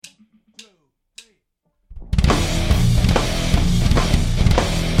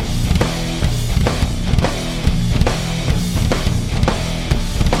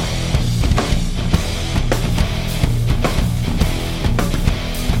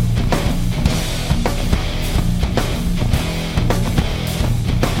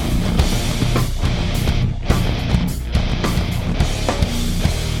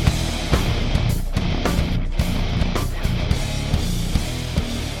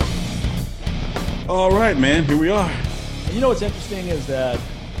All right, man, here we are. And you know what's interesting is that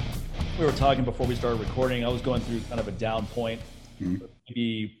we were talking before we started recording. I was going through kind of a down point,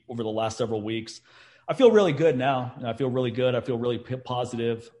 maybe over the last several weeks. I feel really good now. I feel really good. I feel really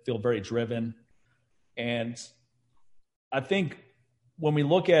positive, feel very driven. And I think when we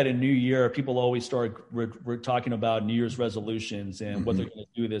look at a new year, people always start talking about New Year's resolutions and what they're going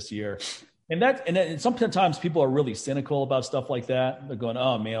to do this year. And sometimes people are really cynical about stuff like that. They're going,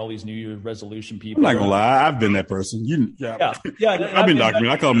 "Oh man, all these New Year's resolution people." I'm not gonna lie, I've been that person. Yeah. I've been documented.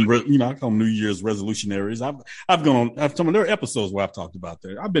 I call them, New Year's resolutionaries. There are episodes where I've talked about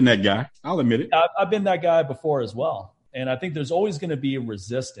that. I've been that guy. I'll admit it. I've been that guy before as well. And I think there's always going to be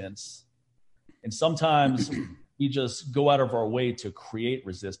resistance. And sometimes we just go out of our way to create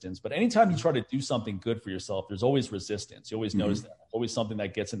resistance. But anytime you try to do something good for yourself, there's always resistance. You always notice that. There's always something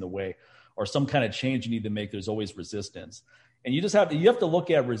that gets in the way, or some kind of change you need to make. There's always resistance. And you have to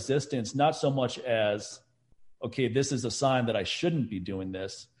look at resistance not so much as, okay, this is a sign that I shouldn't be doing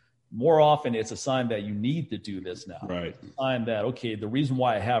this. More often it's a sign that you need to do this now. Right. It's a sign that, okay, the reason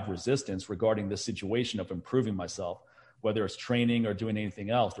why I have resistance regarding this situation of improving myself, whether it's training or doing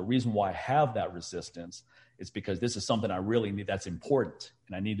anything else, the reason why I have that resistance is because this is something I really need, that's important,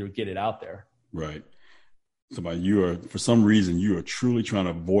 and I need to get it out there. Right. For some reason, you are truly trying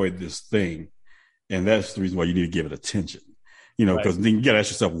to avoid this thing. And that's the reason why you need to give it attention, because then you got to ask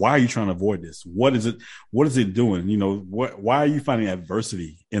yourself, why are you trying to avoid this? What is it? What is it doing? Why are you finding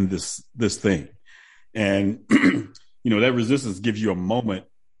adversity in this thing? And, that resistance gives you a moment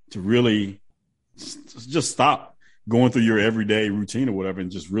to really just stop going through your everyday routine or whatever,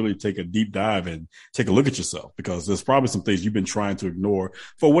 and just really take a deep dive and take a look at yourself, because there's probably some things you've been trying to ignore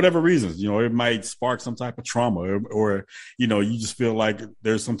for whatever reasons. It might spark some type of trauma, or you just feel like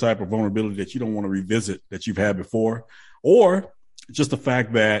there's some type of vulnerability that you don't want to revisit that you've had before, or just the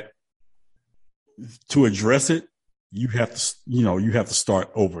fact that to address it, you have to start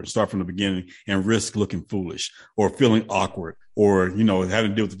over, start from the beginning, and risk looking foolish or feeling awkward, or,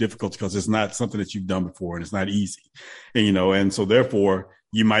 having to deal with the difficulty because it's not something that you've done before and it's not easy. And so therefore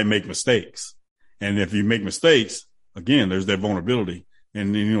you might make mistakes. And if you make mistakes, again, there's that vulnerability.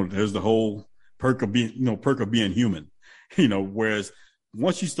 And then, there's the whole perk of being human, whereas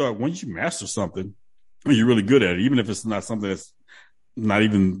once you master something, you're really good at it, even if it's not something that's not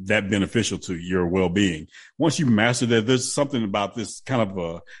even that beneficial to your well-being. Once you master that, there's something about this kind of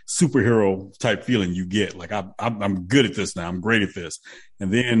a superhero type feeling you get. Like, I'm good at this now. I'm great at this.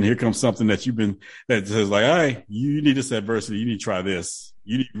 And then here comes something that says like, all right, you need this adversity. You need to try this.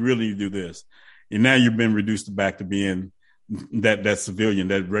 You need to really do this. And now you've been reduced back to being that civilian,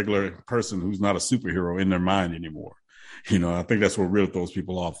 that regular person who's not a superhero in their mind anymore. I think that's what really throws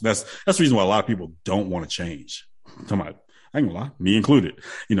people off. That's the reason why a lot of people don't want to change. I ain't gonna lie, me included.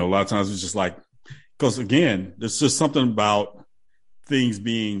 A lot of times it's just like, because again, there's just something about things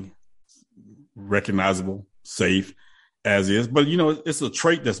being recognizable, safe as is. But, it's a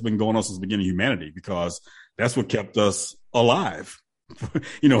trait that's been going on since the beginning of humanity, because that's what kept us alive.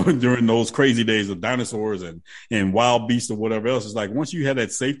 During those crazy days of dinosaurs and wild beasts or whatever else. It's like, once you had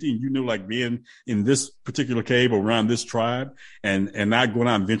that safety and you knew, like, being in this particular cave or around this tribe and not going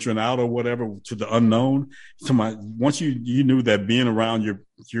out and venturing out or whatever to the unknown, once you knew that being around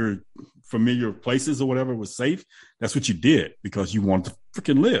your familiar places or whatever was safe, that's what you did, because you wanted to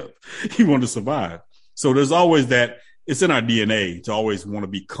freaking live. You wanted to survive. So there's always that. It's in our DNA to always want to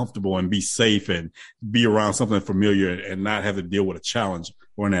be comfortable and be safe and be around something familiar and not have to deal with a challenge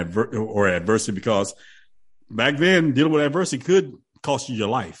or adversity, because back then dealing with adversity could cost you your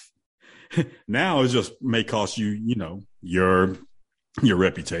life. Now it just may cost you, your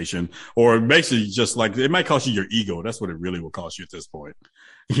reputation, or basically just like it might cost you your ego. That's what it really will cost you at this point,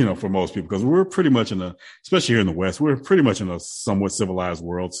 for most people, because we're pretty much especially here in the West, we're pretty much in a somewhat civilized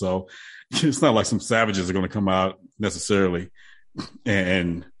world. So it's not like some savages are going to come out necessarily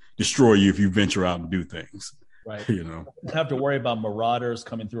and destroy you if you venture out and do things. Right. You don't have to worry about marauders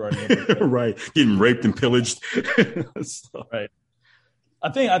coming through our neighborhood. Right. Getting raped and pillaged. So. Right.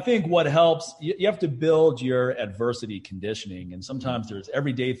 I think what helps, you have to build your adversity conditioning. And sometimes there's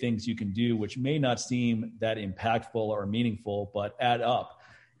everyday things you can do, which may not seem that impactful or meaningful, but add up.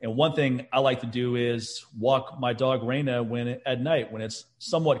 And one thing I like to do is walk my dog Raina at night when it's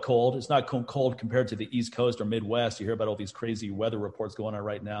somewhat cold. It's not cold compared to the East Coast or Midwest. You hear about all these crazy weather reports going on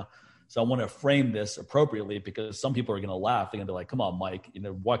right now. So I want to frame this appropriately, because some people are going to laugh. They're going to be like, come on, Mike,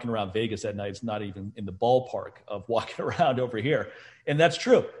 walking around Vegas at night is not even in the ballpark of walking around over here. And that's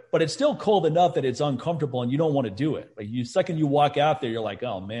true. But it's still cold enough that it's uncomfortable and you don't want to do it. Like, second you walk out there, you're like,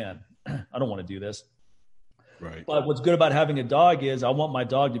 oh man, I don't want to do this. Right. But what's good about having a dog is I want my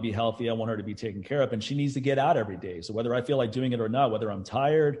dog to be healthy. I want her to be taken care of, and she needs to get out every day. So whether I feel like doing it or not, whether I'm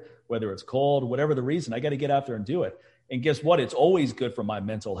tired, whether it's cold, whatever the reason, I got to get out there and do it. And guess what? It's always good for my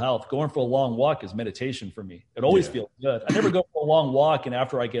mental health. Going for a long walk is meditation for me. It always feels good. I never go for a long walk and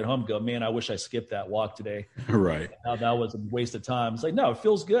after I get home go, man, I wish I skipped that walk today. Right. Now that was a waste of time. It's like, no, it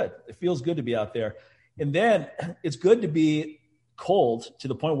feels good. It feels good to be out there. And then it's good to be cold to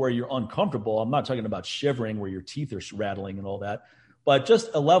the point where you're uncomfortable. I'm not talking about shivering where your teeth are rattling and all that, but just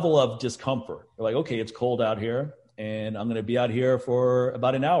a level of discomfort. You're like, okay, it's cold out here and I'm going to be out here for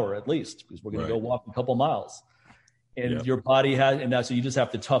about an hour at least because we're going to go walk a couple miles. And your body has, and that's, so you just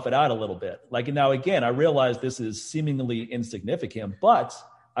have to tough it out a little bit. Like, now, again, I realize this is seemingly insignificant, but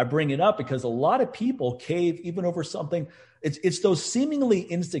I bring it up because a lot of people cave even over something. It's those seemingly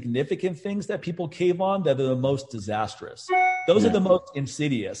insignificant things that people cave on that are the most disastrous. Those are the most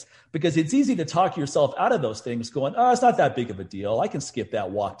insidious because it's easy to talk yourself out of those things going, oh, it's not that big of a deal. I can skip that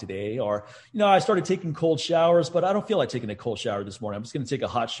walk today. Or, I started taking cold showers, but I don't feel like taking a cold shower this morning. I'm just going to take a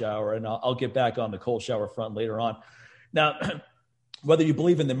hot shower and I'll get back on the cold shower front later on. Now, whether you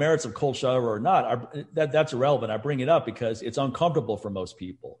believe in the merits of cold shower or not, that's irrelevant. I bring it up because it's uncomfortable for most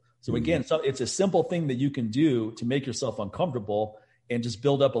people. So again, it's a simple thing that you can do to make yourself uncomfortable and just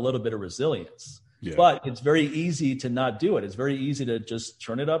build up a little bit of resilience. Yeah. But it's very easy to not do it. It's very easy to just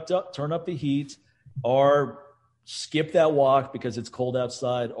turn up the heat or skip that walk because it's cold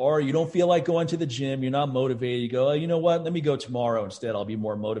outside, or you don't feel like going to the gym. You're not motivated. You go, oh, you know what? Let me go tomorrow instead. I'll be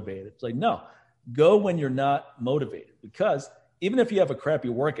more motivated. It's like, no, go when you're not motivated, because even if you have a crappy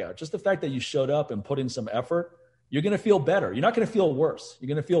workout, just the fact that you showed up and put in some effort, you're going to feel better. You're not going to feel worse. You're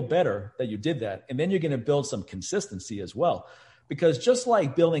going to feel better that you did that. And then you're going to build some consistency as well. Because just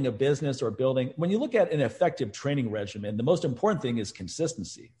like building a business or when you look at an effective training regimen, the most important thing is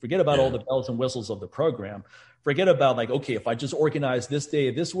consistency. Forget about all the bells and whistles of the program. Forget about like, okay, if I just organize this day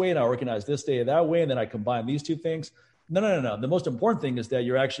this way and I organize this day that way, and then I combine these two things. No. The most important thing is that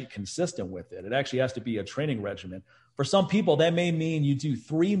you're actually consistent with it. It actually has to be a training regimen. For some people, that may mean you do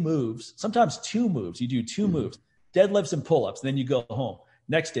 3 moves, sometimes 2 moves. You do 2 moves, deadlifts and pull-ups, then you go home.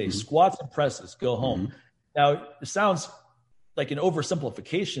 Next day, squats and presses, go home. Now, it sounds like an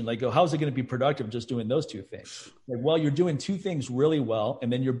oversimplification. Like, how's it going to be productive just doing those 2 things? Like, well, you're doing 2 things really well,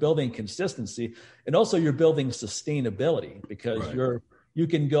 and then you're building consistency, and also you're building sustainability because you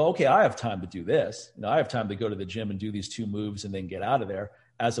can go, okay, I have time to do this. I have time to go to the gym and do these 2 moves and then get out of there,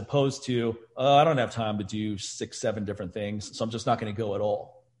 as opposed to, I don't have time to do 6, 7 different things, so I'm just not going to go at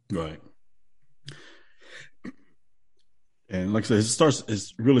all. Right. And like I said, it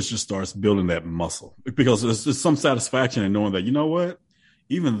really just starts building that muscle, because there's some satisfaction in knowing that, you know what,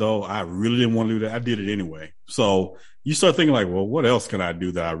 even though I really didn't want to do that, I did it anyway. So you start thinking like, well, what else can I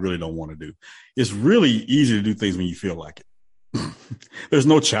do that I really don't want to do? It's really easy to do things when you feel like it. There's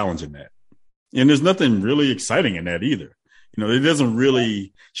no challenge in that. And there's nothing really exciting in that either. It doesn't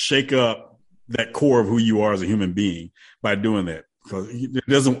really shake up that core of who you are as a human being by doing that, because it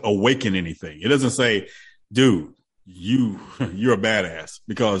doesn't awaken anything. It doesn't say, dude, you're a badass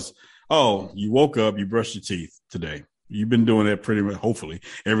because, you woke up, you brushed your teeth today. You've been doing that pretty much, hopefully,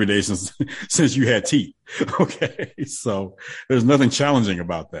 every day since you had teeth. Okay. So there's nothing challenging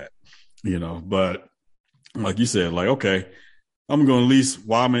about that, but like you said, like, okay, I'm going to, at least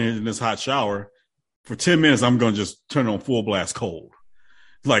while I'm in this hot shower for 10 minutes, I'm going to just turn it on full blast cold.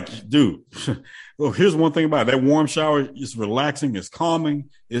 Like, dude, well, here's one thing about it. That warm shower is relaxing. It's calming.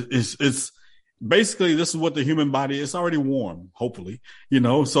 It's basically, this is what the human body is. It's already warm, hopefully,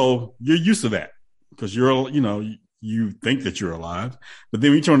 so you're used to that because you think that you're alive, but then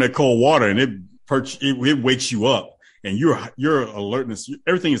when you turn that cold water and it wakes you up, and your alertness,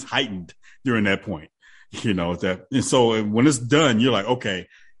 everything is heightened during that point. And so when it's done, you're like, okay,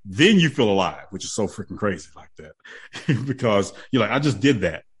 then you feel alive, which is so freaking crazy like that because you're like, I just did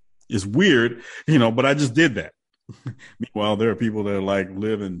that. It's weird, but I just did that. Meanwhile, there are people that like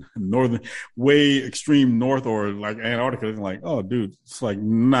live in way extreme north or like Antarctica. And like, oh, dude, it's like,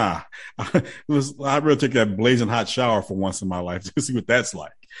 nah, I'd rather take that blazing hot shower for once in my life to see what that's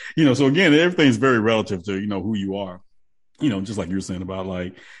like. So again, everything's very relative to, who you are. Just like you were saying about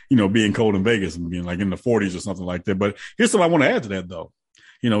like, being cold in Vegas and being like in the 40s or something like that. But here's something I want to add to that though.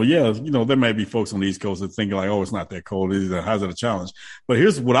 There may be folks on the East Coast that think like, oh, it's not that cold. How's that a challenge? But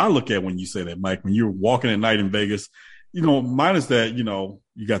here's what I look at when you say that, Mike, when you're walking at night in Vegas, minus that,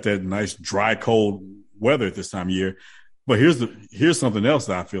 you got that nice, dry, cold weather at this time of year. But here's something else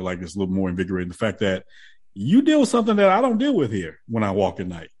that I feel like is a little more invigorating. The fact that you deal with something that I don't deal with here when I walk at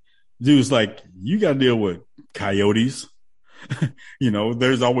night. Dude, it's like, you got to deal with coyotes.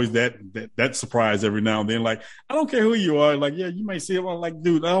 There's always that surprise every now and then. Like, I don't care who you are. Like, yeah, you might see it. I'm like,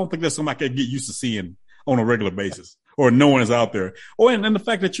 dude, I don't think that's something I can get used to seeing on a regular basis, or no one is out there. Oh, and the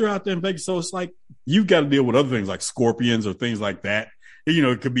fact that you're out there in Vegas, so it's like you've got to deal with other things like scorpions or things like that.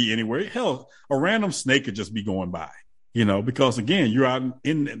 It could be anywhere. Hell, a random snake could just be going by. Because again, you're out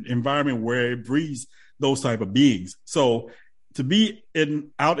in an environment where it breeds those type of beings. So to be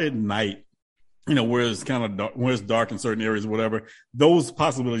out at night, where it's kind of dark, where it's dark in certain areas, or whatever, those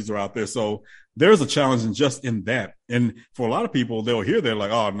possibilities are out there. So there's a challenge just in that. And for a lot of people, they'll hear they're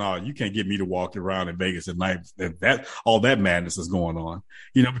like, oh no, you can't get me to walk around in Vegas at night. That all that madness is going on,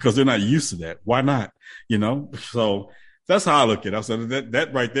 because they're not used to that. Why not? So that's how I look at it. I said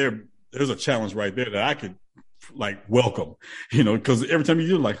that right there, there's a challenge right there that I could like welcome, because every time you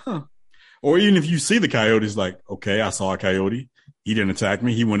do, like, huh. Or even if you see the coyotes, like, okay, I saw a coyote. He didn't attack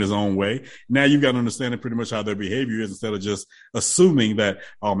me. He went his own way. Now you've got to understand pretty much how their behavior is, instead of just assuming that,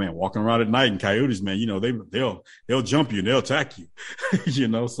 oh man, walking around at night and coyotes, man, they'll jump you and they'll attack you,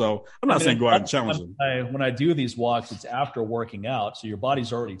 So I'm not saying go out and challenge them. When I do these walks, it's after working out. So your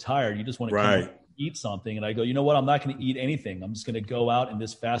body's already tired. You just want to come eat something. And I go, you know what? I'm not going to eat anything. I'm just going to go out in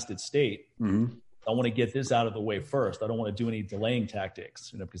this fasted state. Mm-hmm. I want to get this out of the way first. I don't want to do any delaying tactics,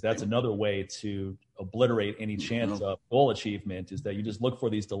 because that's another way to obliterate any chance of goal achievement, is that you just look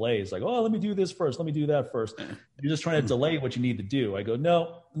for these delays. Like, oh, let me do this first. Let me do that first. You're just trying to delay what you need to do. I go,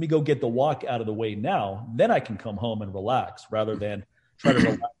 no, let me go get the walk out of the way now. Then I can come home and relax, rather than try to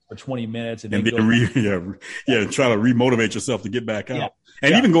relax for 20 minutes and then try to remotivate yourself to get back out.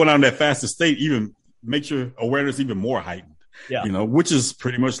 And even going out in that faster state, even makes your awareness even more heightened, which is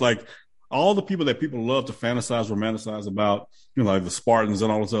pretty much like all the people that people love to fantasize, romanticize about, like the Spartans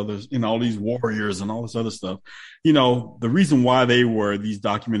and all this others, all these warriors and all this other stuff. The reason why they were these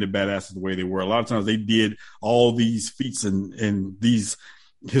documented badasses the way they were, a lot of times they did all these feats and these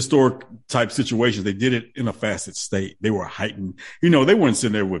historic type situations. They did it in a fasted state. They were heightened. They weren't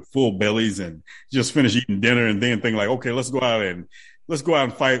sitting there with full bellies and just finish eating dinner and then think like, okay, let's go out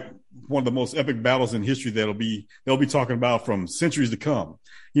and fight one of the most epic battles in history they'll be talking about from centuries to come.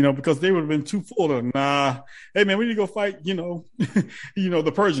 Because they would have been too full of, hey man, we need to go fight,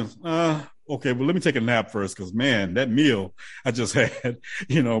 the Persians. Okay, well, let me take a nap first, because man, that meal I just had,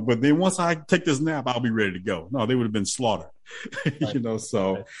 but then once I take this nap, I'll be ready to go. No, they would have been slaughtered,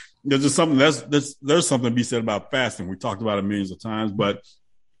 so there's just something there's something to be said about fasting. We talked about it millions of times, but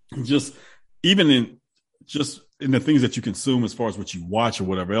just even in the things that you consume, as far as what you watch or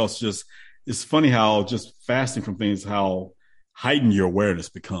whatever else, it's funny how just fasting from things, how heightened your awareness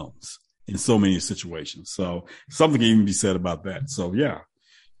becomes in so many situations. So something can even be said about that. So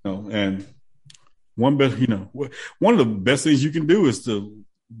and one of the best things you can do is to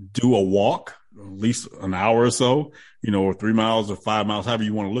do a walk, at least an hour or so, or 3 miles or 5 miles, however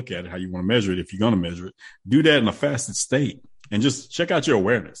you want to look at it, how you want to measure it. If you're going to measure it, do that in a fasted state and just check out your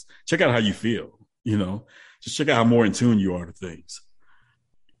awareness. Check out how you feel, just check out how more in tune you are to things.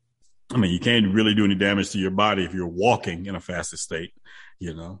 I mean, you can't really do any damage to your body if you're walking in a fasted state,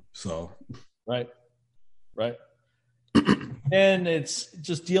 so. Right. And it's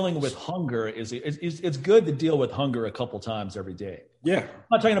just dealing with hunger it's good to deal with hunger a couple times every day. Yeah. I'm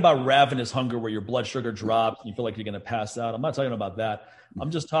not talking about ravenous hunger where your blood sugar drops and you feel like you're going to pass out. I'm not talking about that.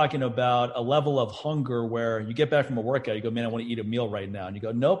 I'm just talking about a level of hunger where you get back from a workout, you go, man, I want to eat a meal right now. And you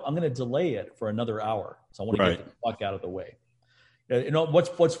go, nope, I'm going to delay it for another hour. So I want to get the fuck out of the way.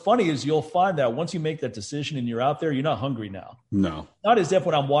 What's funny is you'll find that once you make that decision and you're out there, you're not hungry now. No. Not as if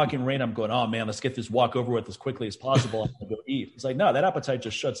when I'm walking rain, I'm going, oh man, let's get this walk over with as quickly as possible. I'm going to go eat. It's like, no, that appetite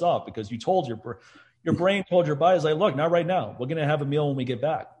just shuts off because you told your brain told your body, is like, look, not right now. We're going to have a meal when we get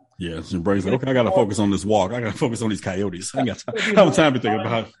back. Yeah, so your brain's like, okay, I got to focus on this walk. I got to focus on these coyotes. I don't have time to think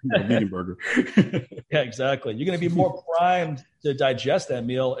about vegan burger. Yeah, exactly. You're going to be more primed to digest that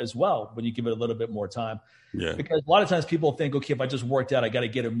meal as well when you give it a little bit more time. Yeah. Because a lot of times people think, okay, if I just worked out, I got to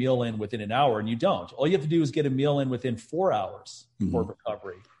get a meal in within an hour, and you don't. All you have to do is get a meal in within 4 hours for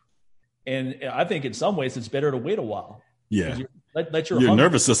recovery. And I think in some ways it's better to wait a while. Yeah. Let your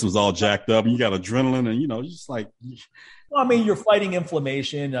nervous system's all jacked up and you got adrenaline and, just like. Well, I mean, you're fighting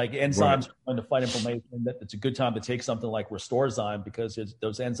inflammation, like enzymes are going to fight inflammation. It's a good time to take something like Restorezyme because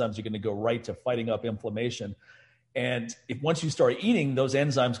those enzymes are going to go right to fighting up inflammation. And once you start eating, those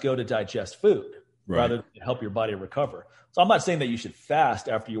enzymes go to digest food. Rather than help your body recover. So I'm not saying that you should fast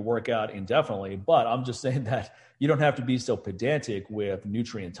after you work out indefinitely, but I'm just saying that you don't have to be so pedantic with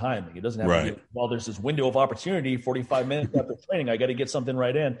nutrient timing. It doesn't have to be, well, there's this window of opportunity, 45 minutes after training, I got to get something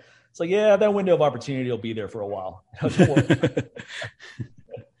right in. It's like, yeah, that window of opportunity will be there for a while.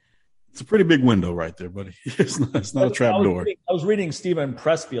 It's a pretty big window right there, buddy. It's not a trap door. I was reading Stephen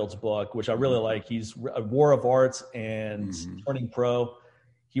Pressfield's book, which I really like. He's War of Arts and Turning Pro.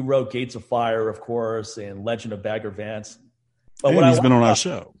 He wrote Gates of Fire, of course, and Legend of Bagger Vance. But and he's been on our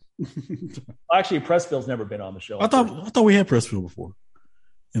show. Actually, Pressfield's never been on the show. I thought we had Pressfield before.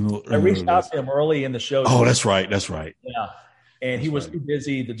 I reached out to him early in the show. Oh, that's right. Yeah. And he was too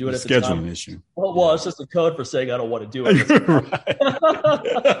busy to do it at the time. Scheduling issue. Well, it's just a code for saying I don't want to do it.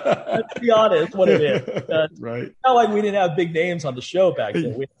 Let's be honest, what it is. Right. Not like we didn't have big names on the show back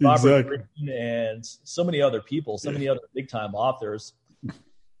then. We had Robert Greene and so many other people, so many other big-time authors.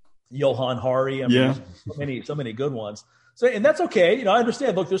 Johan Hari. So many good ones. So, and that's okay. I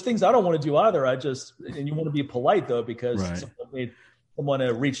understand. Look, there's things I don't want to do either. And you want to be polite though, because someone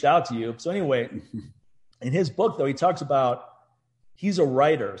reached out to you. So anyway, in his book though, he talks about he's a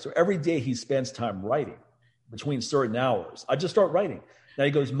writer. So every day he spends time writing between certain hours. I just start writing. Now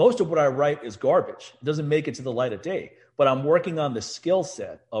he goes, most of what I write is garbage. It doesn't make it to the light of day, but I'm working on the skill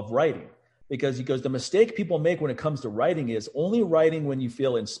set of writing. Because he goes, the mistake people make when it comes to writing is only writing when you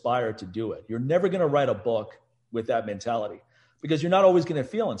feel inspired to do it. You're never going to write a book with that mentality because you're not always going to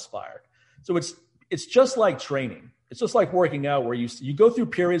feel inspired. So it's just like training. It's just like working out where you go through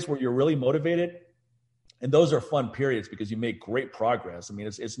periods where you're really motivated, and those are fun periods because you make great progress. I mean,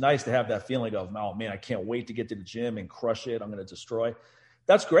 it's nice to have that feeling of, oh man, I can't wait to get to the gym and crush it. I'm going to destroy.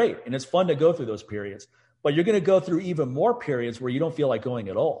 That's great. And it's fun to go through those periods, but you're going to go through even more periods where you don't feel like going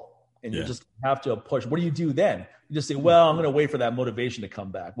at all. And you just have to push. What do you do then? You just say, well, I'm going to wait for that motivation to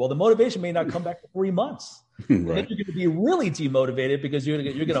come back. Well, the motivation may not come back for 3 months. Right. And then you're going to be really demotivated because you're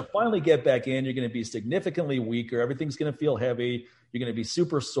going to finally get back in. You're going to be significantly weaker. Everything's going to feel heavy. You're going to be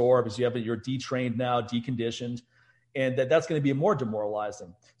super sore because you're detrained now, deconditioned. And that's going to be more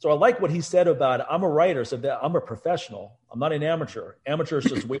demoralizing. So I like what he said about, I'm a writer, so that I'm a professional. I'm not an amateur. Amateurs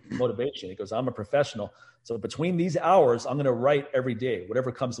just wait for motivation. He goes, I'm a professional. So between these hours, I'm going to write every day.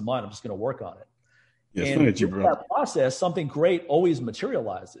 Whatever comes to mind, I'm just going to work on it. Yeah, and through that process, something great always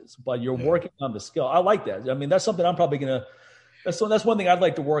materializes, but you're working on the skill. I like that. I mean, that's something I'm probably going to, that's one thing I'd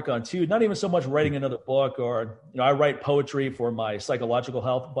like to work on too. Not even so much writing another book or, I write poetry for my psychological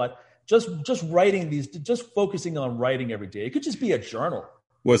health, but just writing just focusing on writing every day. It could just be a journal.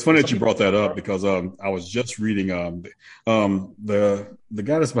 Well, it's funny that you brought that up because I was just reading the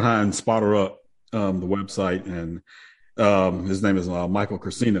guy that's behind Spotter Up, the website, and his name is Michael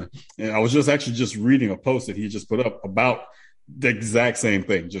Cursina. And I was just reading a post that he just put up about the exact same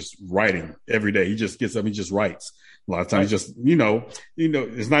thing, just writing every day. He just gets up, he just writes. A lot of times, just,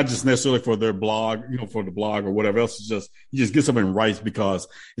 it's not just necessarily for their blog, for the blog or whatever else. It's just, he just gets up and writes because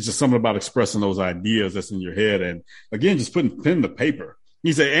it's just something about expressing those ideas that's in your head. And again, just putting pen to paper.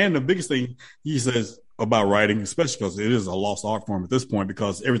 He said, and the biggest thing he says about writing, especially because it is a lost art form at this point,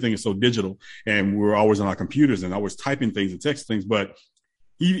 because everything is so digital and we're always on our computers and always typing things and texting things. But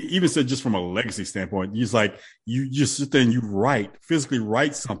he even said, just from a legacy standpoint, he's like, you just sit there and you physically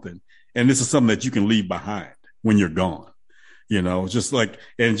write something. And this is something that you can leave behind when you're gone, just like,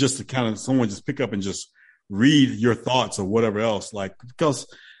 and just to kind of someone just pick up and just read your thoughts or whatever else. Like, because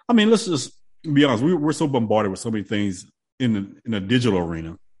I mean, let's just be honest. We're so bombarded with so many things in the digital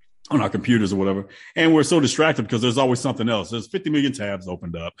arena on our computers or whatever. And we're so distracted because there's always something else. There's 50 million tabs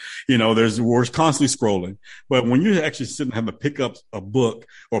opened up, we're constantly scrolling. But when you're actually sitting having to pick up a book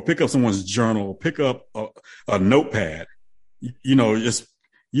or pick up someone's journal, or pick up a notepad,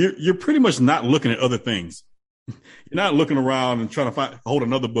 you're pretty much not looking at other things. You're not looking around and trying to hold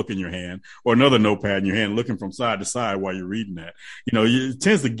another book in your hand or another notepad in your hand, looking from side to side while you're reading that. It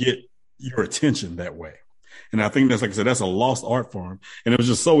tends to get your attention that way. And I think that's, like I said, that's a lost art form. And it was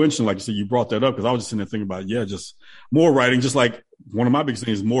just so interesting, like you said, you brought that up because I was just sitting there thinking about, just more writing, just like one of my biggest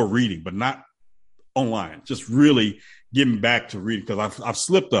things is more reading, but not online, just really getting back to reading because I've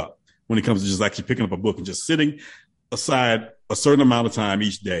slipped up when it comes to just actually picking up a book and just sitting aside a certain amount of time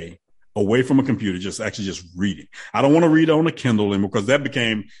each day away from a computer, just reading. I don't want to read on a Kindle anymore because that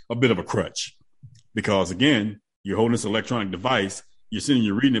became a bit of a crutch because, again, you're holding this electronic device, you're sitting,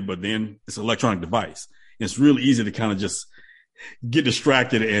 you're reading it, but then it's an electronic device. It's really easy to kind of just get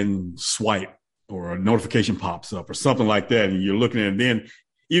distracted and swipe, or a notification pops up or something like that. And you're looking at it, and then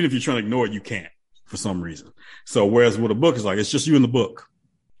even if you're trying to ignore it, you can't for some reason. So whereas with a book, it's like, it's just you in the book.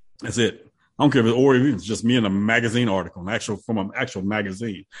 That's it. I don't care if it's just me in a magazine article, from an actual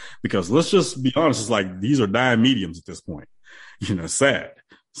magazine, because let's just be honest. It's like, these are dying mediums at this point, it's sad.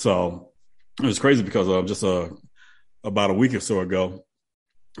 So it was crazy because just about a week or so ago,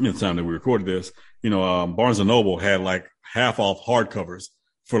 the time that we recorded this, Barnes and Noble had like half off hardcovers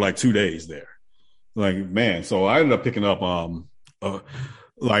for like 2 days there. Like, man. So I ended up picking up,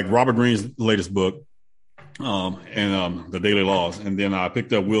 like Robert Greene's latest book, and The Daily Laws. And then I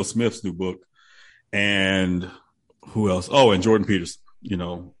picked up Will Smith's new book, and who else? Oh, and Jordan Peterson,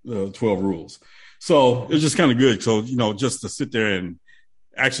 12 Rules. So it's just kind of good. So, just to sit there and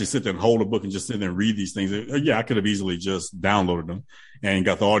actually sit there and hold a book and just sit there and read these things. Yeah, I could have easily just downloaded them and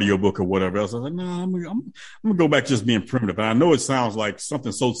got the audio book or whatever else. I was like, no, I'm going to go back to just being primitive. And I know it sounds like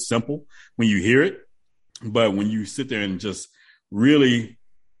something so simple when you hear it, but when you sit there and just really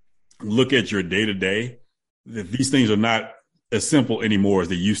look at your day to day, that these things are not as simple anymore as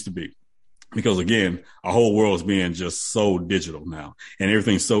they used to be. Because again, our whole world is being just so digital now and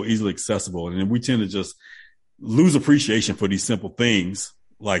everything's so easily accessible. And then we tend to just lose appreciation for these simple things,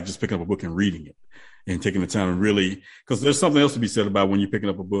 like just picking up a book and reading it and taking the time and really, because there's something else to be said about when you're picking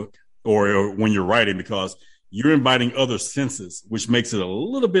up a book or when you're writing, because you're inviting other senses, which makes it a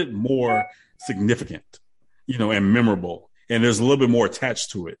little bit more significant, and memorable. And there's a little bit more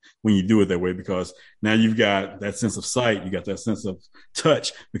attached to it when you do it that way, because now you've got that sense of sight, you got that sense of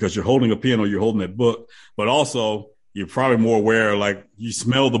touch because you're holding a pen or you're holding that book, but also you're probably more aware, like you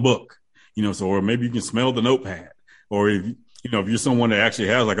smell the book, or maybe you can smell the notepad, or if you're someone that actually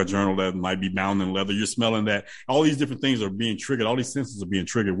has like a journal that might be bound in leather, you're smelling that. All these different things are being triggered. All these senses are being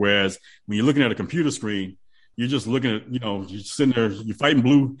triggered. Whereas when you're looking at a computer screen, you're just looking at, you're sitting there, you're fighting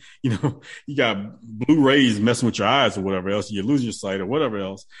blue, you got blue rays messing with your eyes or whatever else. You're losing your sight or whatever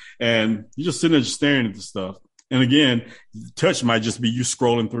else. And you're just sitting there just staring at the stuff. And again, touch might just be you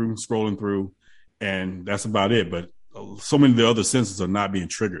scrolling through, and that's about it. But so many of the other senses are not being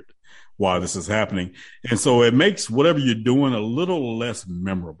triggered while this is happening. And so it makes whatever you're doing a little less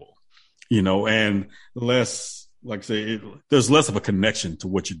memorable, and less, like I say, there's less of a connection to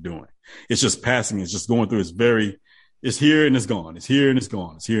what you're doing. It's just passing. It's just going through. It's here and it's gone. It's here and it's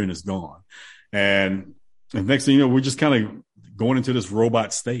gone. It's here and it's gone. And next thing you know, we're just kind of going into this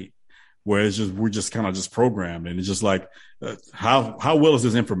robot state where we're just kind of just programmed. And it's just like, how well is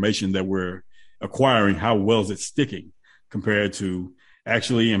this information that we're acquiring? How well is it sticking compared to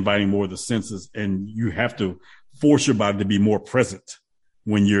actually inviting more of the senses? And you have to force your body to be more present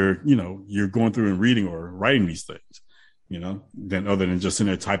when you're going through and reading or writing these things, than other than just sitting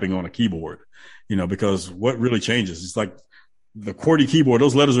there typing on a keyboard, because what really changes, it's like the QWERTY keyboard,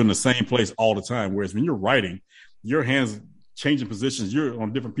 those letters are in the same place all the time. Whereas when you're writing, your hands changing positions, you're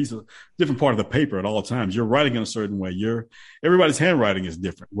on different part of the paper at all times. You're writing in a certain way. Everybody's handwriting is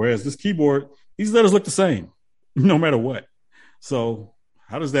different. Whereas this keyboard, these letters look the same no matter what. So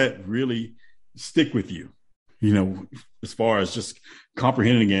how does that really stick with you? As far as just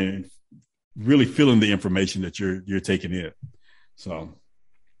comprehending and really feeling the information that you're taking in. So,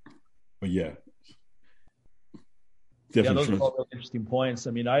 but yeah. Definitely. Yeah, those are all really interesting points.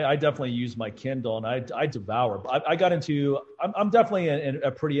 I mean, I definitely use my Kindle and I devour. I got into, I'm definitely a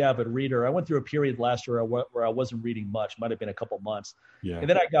pretty avid reader. I went through a period last year where I wasn't reading much, might have been a couple months. Yeah. And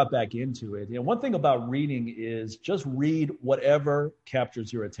then I got back into it. One thing about reading is just read whatever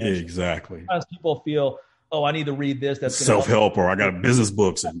captures your attention. Exactly. Sometimes people feel, oh, I need to read this. That's self-help, or I got business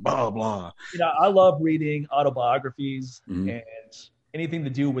books and blah, blah. I love reading autobiographies and anything to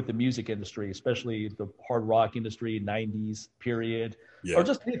do with the music industry, especially the hard rock industry, 90s period, or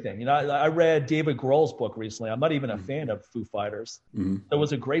just anything. I read David Grohl's book recently. I'm not even a fan of Foo Fighters. It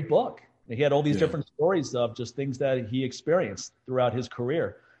was a great book. He had all these different stories of just things that he experienced throughout his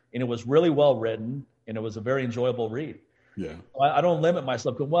career. And it was really well written, and it was a very enjoyable read. Yeah, I don't limit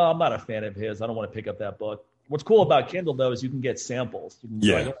myself going, well, I'm not a fan of his. I don't want to pick up that book. What's cool about Kindle, though, is you can get samples.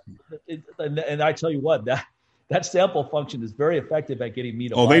 And I tell you what, that sample function is very effective at getting me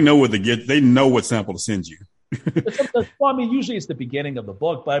to. Oh, they know what to get. They know what sample to send you. Well, I mean, usually it's the beginning of the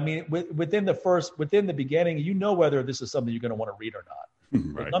book, but I mean, within the beginning, whether this is something you're going to want to read or not.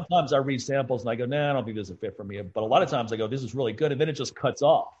 Right. Sometimes I read samples and I go, nah, I don't think this is a fit for me. But a lot of times I go, this is really good. And then it just cuts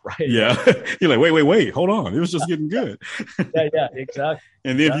off, right? Yeah. You're like, wait, hold on. It was just getting good. Yeah, exactly.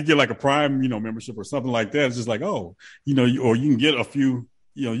 And then if you get like a Prime, membership or something like that, it's just like, or you can get a few,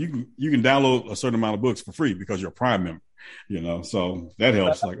 you can download a certain amount of books for free because you're a Prime member, so that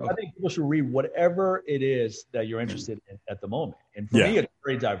helps. I think people should read whatever it is that you're interested in at the moment. And for me, it's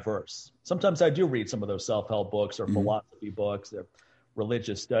very diverse. Sometimes I do read some of those self-help books or philosophy books, or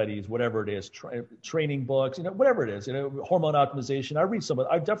religious studies, whatever it is, training books, whatever it is, hormone optimization.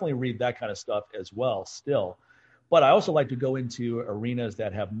 I definitely read that kind of stuff as well still. But I also like to go into arenas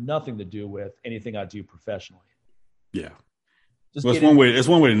that have nothing to do with anything I do professionally. Yeah. It's one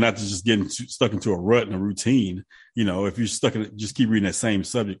way to not to just get stuck into a rut and a routine, if you're stuck in it, just keep reading that same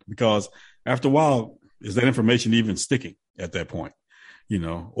subject, because after a while, is that information even sticking at that point?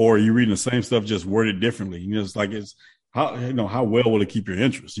 Or you're reading the same stuff, just worded differently. It's like, how well will it keep your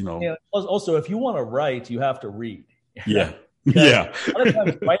interest? Yeah. Also, if you want to write, you have to read. Yeah. Because Yeah. a lot of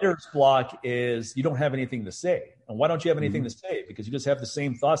times writer's block is you don't have anything to say. And why don't you have anything to say? Because you just have the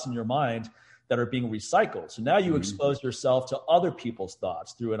same thoughts in your mind that are being recycled. So now you expose yourself to other people's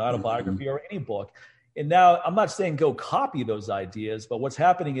thoughts through an autobiography or any book. And now I'm not saying go copy those ideas, but what's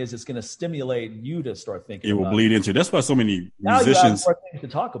happening is it's going to stimulate you to start thinking. It will bleed into. That's why so many now musicians. You have more things to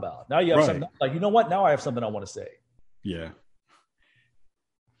talk about. Now you have something like, you know what? Now I have something I want to say. Yeah.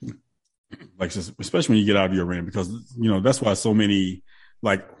 Like, especially when you get out of your arena, because, that's why so many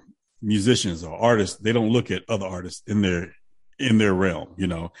like musicians or artists, they don't look at other artists in their realm,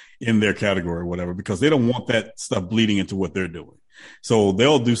 in their category or whatever, because they don't want that stuff bleeding into what they're doing. So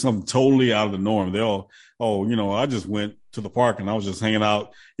they'll do something totally out of the norm. I just went to the park and I was just hanging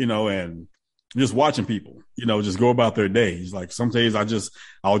out, and just watching people, just go about their days. Like some days I'll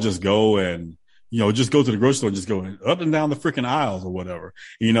just go and, just go to the grocery store and just go up and down the freaking aisles or whatever,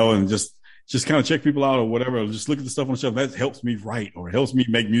 and just kind of check people out or whatever, or just look at the stuff on the shelf. That helps me write or it helps me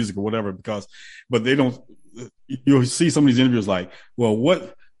make music or whatever, but they don't, you'll see some of these interviews like, well,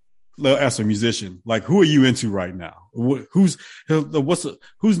 they'll ask a musician, like, who are you into right now? Whose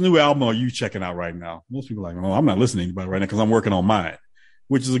new album are you checking out right now? Most people are like, oh, I'm not listening to anybody right now because I'm working on mine,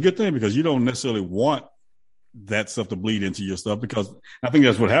 which is a good thing because you don't necessarily want that stuff to bleed into your stuff, because I think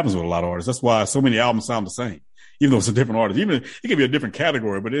that's what happens with a lot of artists. That's why so many albums sound the same, even though it's a different artist. Even it can be a different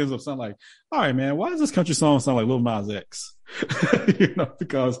category, but it ends up sounding like, all right, man, why does this country song sound like Lil Nas X?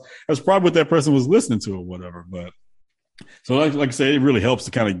 Because that's probably what that person was listening to or whatever. But so like I say, it really helps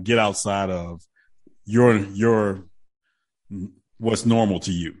to kind of get outside of your what's normal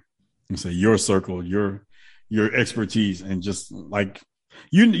to you, and say your circle, your expertise, and just like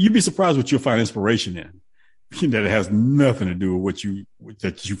you'd be surprised what you'll find inspiration in that it has nothing to do with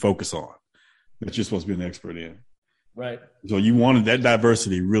that you focus on, that you're supposed to be an expert in. Right. So that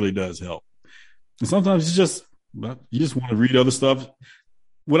diversity really does help. And sometimes you just want to read other stuff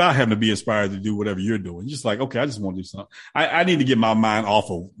without having to be inspired to do whatever you're doing. Just like, okay, I just want to do something. I need to get my mind off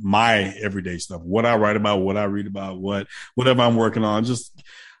of my everyday stuff, what I write about, what I read about, whatever I'm working on, just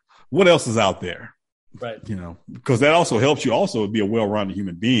what else is out there. Right. Because that also helps you also be a well-rounded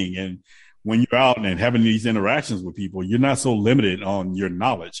human being. And when you're out and having these interactions with people, you're not so limited on your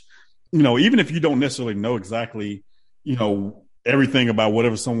knowledge. Even if you don't necessarily know exactly, everything about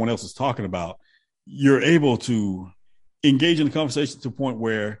whatever someone else is talking about, you're able to engage in the conversation to a point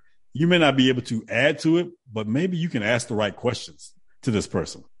where you may not be able to add to it, but maybe you can ask the right questions to this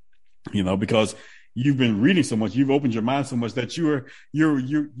person, because you've been reading so much, you've opened your mind so much that you're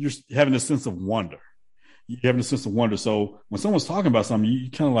having a sense of wonder. You're having a sense of wonder. So when someone's talking about something, you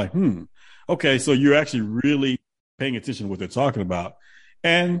kind of like, okay, so you're actually really paying attention to what they're talking about,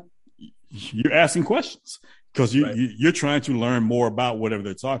 and you're asking questions because you're trying to learn more about whatever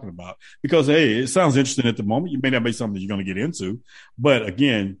they're talking about. Because hey, it sounds interesting at the moment. You may not be something you're going to get into, but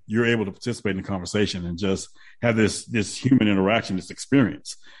again, you're able to participate in the conversation and just have this human interaction, this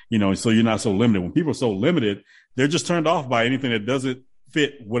experience. So you're not so limited. When people are so limited, they're just turned off by anything that doesn't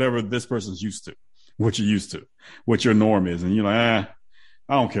fit whatever this person's used to, what you're used to, what your norm is, and you're like,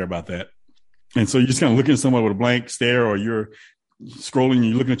 I don't care about that. And so you're just kind of looking at someone with a blank stare, or you're scrolling,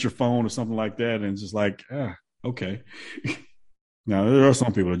 you're looking at your phone or something like that, and it's just like, okay. Now there are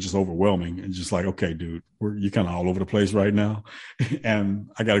some people that are just overwhelming and just like, okay, dude, you're kind of all over the place right now,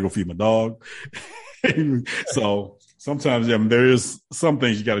 and I got to go feed my dog. So sometimes there is some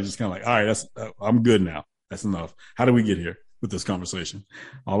things you got to just kind of like, all right, I'm good now. That's enough. How do we get here with this conversation?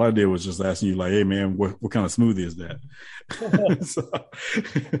 All I did was just asking you, like, hey man, what kind of smoothie is that?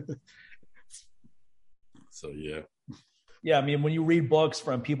 So yeah. Yeah, I mean, when you read books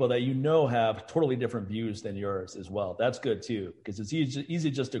from people that have totally different views than yours as well, that's good too, because it's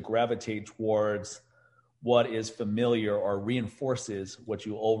easy just to gravitate towards what is familiar or reinforces what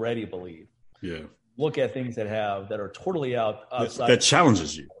you already believe. Yeah. Look at things that are totally outside. That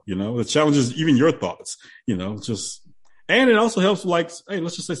challenges you, that challenges even your thoughts, and it also helps, like, hey,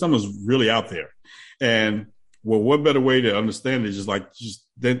 let's just say someone's really out there, and well, what better way to understand it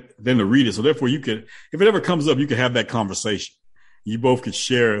than to read it. So therefore if it ever comes up, you can have that conversation. You both could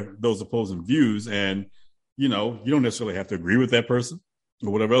share those opposing views, and, you don't necessarily have to agree with that person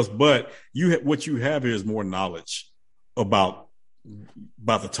or whatever else, but what you have here is more knowledge about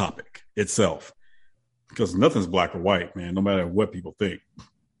the topic itself, because nothing's black or white, man, no matter what people think.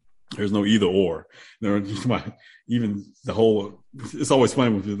 There's no either or. Even the whole, it's always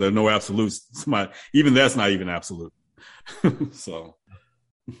funny when there are no absolutes. Even that's not even absolute. So,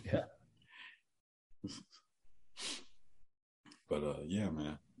 yeah. But yeah,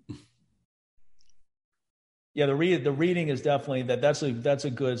 man. Yeah, the reading is definitely that's a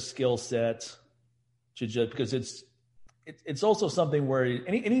good skill set to just because it's also something where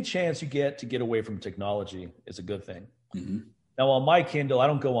any chance you get to get away from technology is a good thing. Mm-hmm. Now on my Kindle, I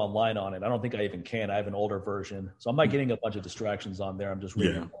don't go online on it. I don't think I even can. I have an older version, so I'm not getting a bunch of distractions on there. I'm just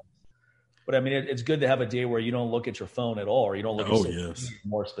reading. Yeah. But I mean, it's good to have a day where you don't look at your phone at all, or you don't look at social yes. media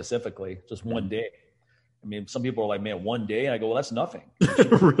more specifically, just one day. I mean, some people are like, man, one day. I go, well, that's nothing.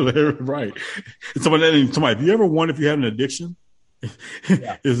 Really, right. Somebody, if you ever wonder if you had an addiction,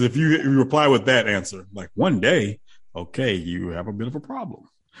 Yeah. is if you reply with that answer, like one day, okay, you have a bit of a problem.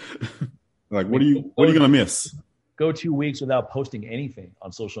 Like, what are you going to miss? Go 2 weeks without posting anything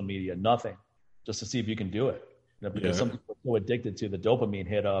on social media, nothing, just to see if you can do it. Because some people are so addicted to the dopamine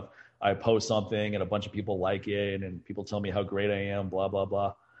hit of I post something and a bunch of people like it and people tell me how great I am, blah, blah,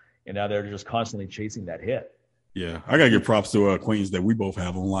 blah. And now they're just constantly chasing that hit. Yeah, I got to give props to acquaintance that we both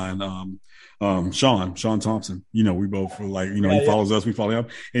have online. Sean Thompson, we both are like, he follows us, we follow him.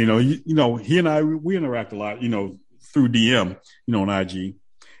 And, he and I, we interact a lot, through DM, on IG.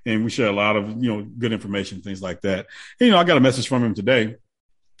 And we share a lot of, good information, things like that. And, I got a message from him today,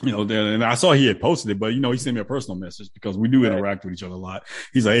 and I saw he had posted it, but, he sent me a personal message because we do interact with each other a lot.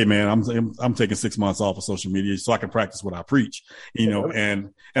 He's like, hey, man, I'm taking 6 months off of social media so I can practice what I preach,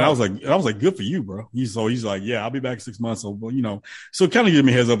 and I was like, good for you, bro. He's like, yeah, I'll be back in 6 months. So, so kind of give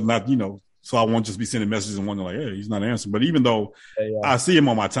me a heads up, not, so I won't just be sending messages and wondering like, hey, he's not answering. But even though I see him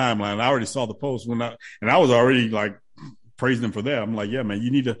on my timeline, I already saw the post and I was already like praising him for that. I'm like, yeah, man,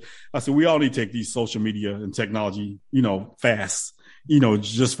 I said, we all need to take these social media and technology, fast,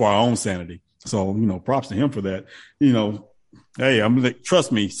 just for our own sanity. So, props to him for that. Hey,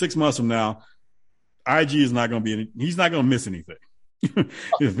 trust me, 6 months from now, IG is not going to he's not going to miss anything.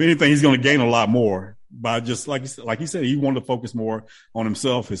 If anything, he's going to gain a lot more by just like he said, he wanted to focus more on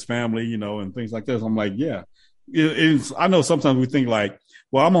himself, his family, and things like that. So I'm like, yeah, I know sometimes we think like,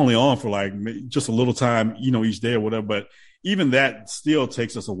 well, I'm only on for like just a little time, each day or whatever. But even that still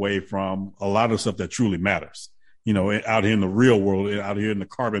takes us away from a lot of stuff that truly matters, out here in the real world, out here in the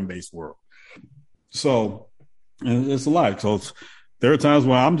carbon-based world. So it's a lot. So there are times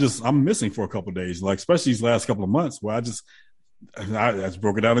where I'm missing for a couple of days, like especially these last couple of months where I just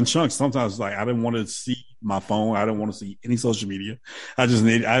broke it out in chunks. Sometimes like I didn't want to see my phone. I didn't want to see any social media. I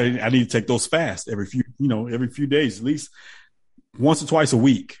need to take those fast every few days, at least once or twice a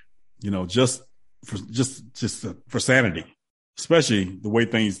week, just for sanity, especially the way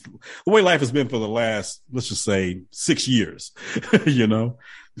life has been for the last, let's just say 6 years,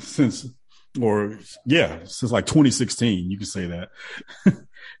 since like 2016, you can say that.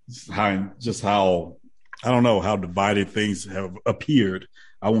 how I don't know how divided things have appeared.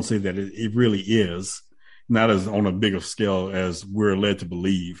 I won't say that it really is, not as on a bigger scale as we're led to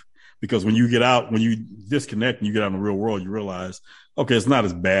believe. Because when you disconnect and you get out in the real world, you realize, okay, it's not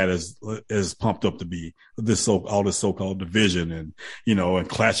as bad as pumped up to be. All this so-called division and, and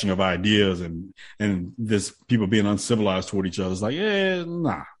clashing of ideas and this people being uncivilized toward each other. It's like,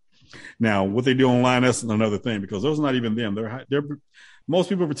 nah. Now, what they do online, that's another thing because those are not even them. Most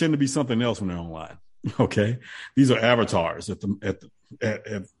people pretend to be something else when they're online. Okay. These are avatars at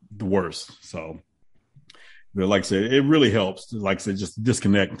the worst. So, but like I said, it really helps. Like I said, just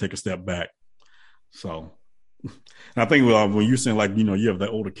disconnect and take a step back. So, and I think when you're saying like, you have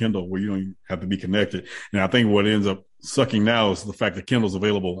that older Kindle where you don't have to be connected. And I think what ends up sucking now is the fact that Kindle's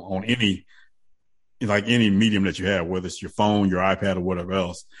available on any medium that you have, whether it's your phone, your iPad or whatever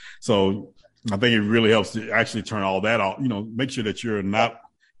else. So I think it really helps to actually turn all that off, make sure that you're not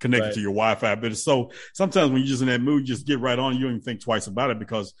connected to your Wi-Fi. But it's so sometimes when you're just in that mood, you just get right on. You don't even think twice about it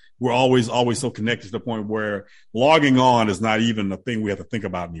because we're always so connected to the point where logging on is not even a thing we have to think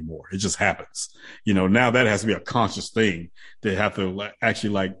about anymore. It just happens. Now that has to be a conscious thing to have to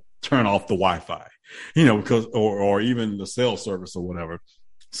actually turn off the Wi-Fi, because, or even the cell service or whatever.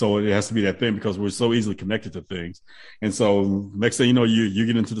 So it has to be that thing because we're so easily connected to things. And so next thing you know, you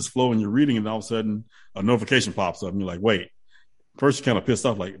get into this flow and you're reading and all of a sudden a notification pops up and you're like, wait. First, you're kind of pissed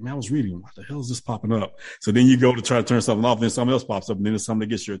off, like, man, I was reading. What the hell is this popping up? So then you go to try to turn something off, and then something else pops up, and then it's something that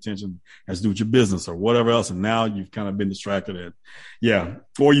gets your attention, has to do with your business or whatever else. And now you've kind of been distracted.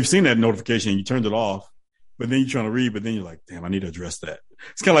 Or you've seen that notification and you turned it off, but then you're trying to read, but then you're like, damn, I need to address that.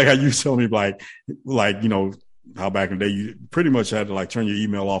 It's kind of like how you tell me, how back in the day you pretty much had to turn your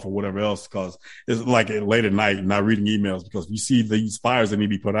email off or whatever else because it's like late at night not reading emails because you see these fires that need to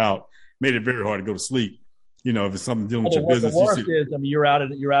be put out, made it very hard to go to sleep. If it's something dealing with your business. The worst is, you're out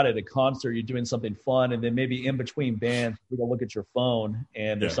at a concert, you're doing something fun, and then maybe in between bands, you go look at your phone,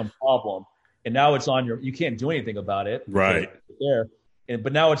 and there's some problem, and now it's on you can't do anything about it, right?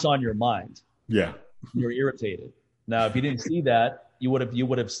 But now it's on your mind. Yeah. You're irritated. Now, if you didn't see that, you would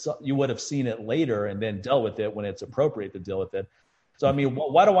have seen it later and then dealt with it when it's appropriate to deal with it. So, I mean,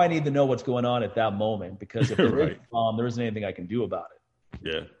 why do I need to know what's going on at that moment? Because if there is a bomb, there isn't anything I can do about it.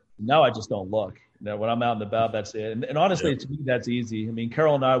 Yeah. Now I just don't look. When I'm out and about, that's it. And honestly, to me, that's easy. I mean,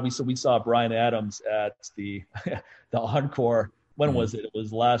 Carol and I, we saw Bryan Adams at the Encore. When was it? It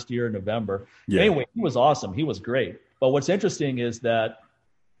was last year in November. Yeah. Anyway, he was awesome. He was great. But what's interesting is that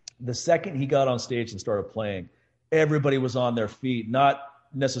the second he got on stage and started playing, everybody was on their feet, not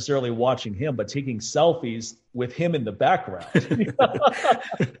necessarily watching him, but taking selfies with him in the background.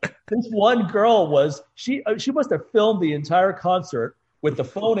 This one girl she must have filmed the entire concert with the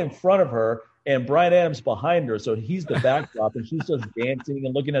phone in front of her and Bryan Adams behind her. So he's the backdrop and she's just dancing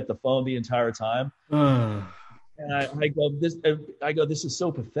and looking at the phone the entire time. And I go, this is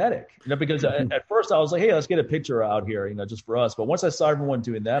so pathetic, because at first I was like, hey, let's get a picture out here, just for us. But once I saw everyone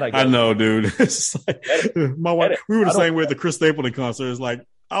doing that, I know, dude. It's like, my wife, we were the same way at the Chris Stapleton concert. It's like,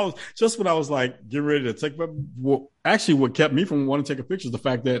 when I was like getting ready to take, actually what kept me from wanting to take a picture is the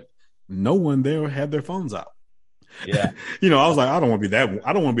fact that no one there had their phones out. Yeah. I was like, I don't want to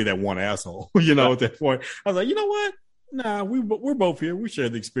be that one asshole, at that point. I was like, you know what? Nah, we're both here. We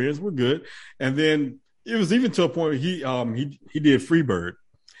shared the experience. We're good. And then it was even to a point where he did Freebird.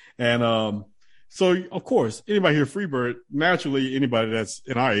 And so of course, anybody hear Freebird, naturally anybody that's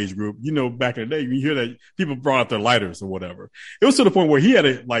in our age group, back in the day, you hear that people brought out their lighters or whatever. It was to the point where he had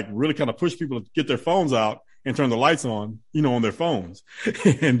to like really kind of push people to get their phones out and turn the lights on, on their phones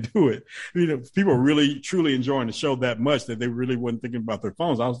and do it. People were really, truly enjoying the show that much that they really weren't thinking about their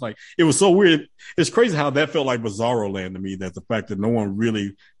phones. I was like, it was so weird. It's crazy how that felt like Bizarro Land to me, that the fact that no one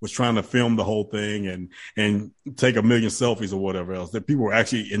really was trying to film the whole thing and take a million selfies or whatever else, that people were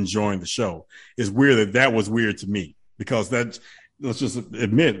actually enjoying the show. It's weird that was weird to me, because let's just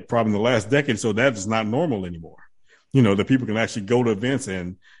admit, probably in the last decade, so that is not normal anymore. That people can actually go to events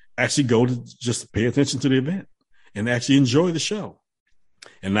and actually go to just pay attention to the event and actually enjoy the show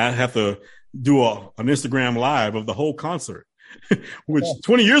and not have to do an Instagram live of the whole concert, which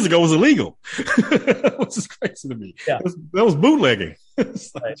 20 years ago was illegal, which is crazy to me. Yeah. That was bootlegging.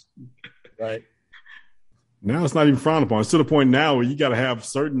 Right. Now it's not even frowned upon. It's to the point now where you got to have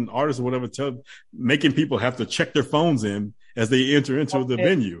certain artists or whatever making people have to check their phones in as they enter into the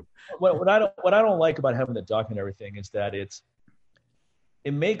venue. What I don't like about having to document everything is that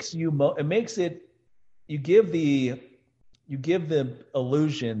you give the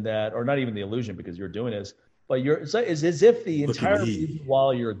illusion that, or not even the illusion because you're doing this, but it's as if the entire reason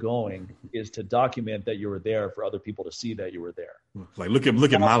while you're going is to document that you were there for other people to see that you were there. Like, look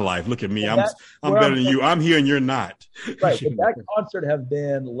at my life. Look at me. I'm better than you. I'm here and you're not. Right. But that concert have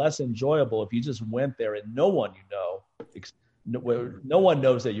been less enjoyable if you just went there and no one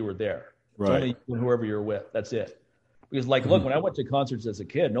knows that you were there. Right. It's only whoever you're with. That's it. Because, look, when I went to concerts as a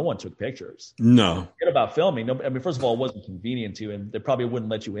kid, no one took pictures. No. Forget about filming. No, I mean, first of all, it wasn't convenient to, and they probably wouldn't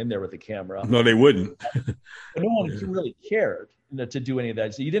let you in there with the camera. No, they wouldn't. But no one really cared to do any of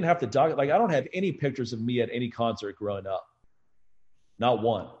that. So you didn't have to document. Like, I don't have any pictures of me at any concert growing up. Not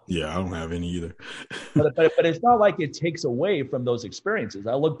one. Yeah, I don't have any either. but it's not like it takes away from those experiences.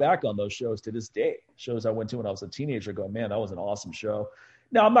 I look back on those shows to this day. Shows I went to when I was a teenager going, man, that was an awesome show.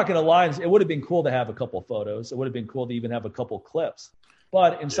 Now, I'm not going to lie. It would have been cool to have a couple photos. It would have been cool to even have a couple clips.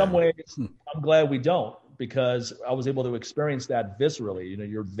 But in some ways, I'm glad we don't, because I was able to experience that viscerally.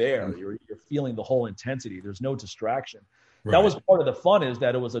 You're there. You're feeling the whole intensity. There's no distraction. Right. That was part of the fun, is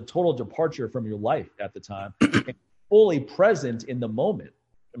that it was a total departure from your life at the time. And fully present in the moment.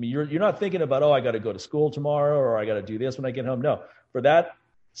 I mean, you're not thinking about, I got to go to school tomorrow or I got to do this when I get home. No. For that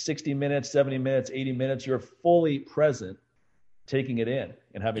 60 minutes, 70 minutes, 80 minutes, you're fully present, taking it in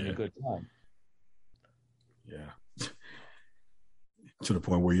and having a good time. Yeah. To the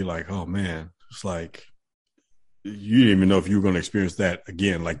point where you're like, oh man, it's like you didn't even know if you were going to experience that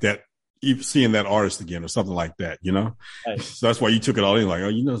again, like that, even seeing that artist again or something like that, Right. So that's why you took it all in, like,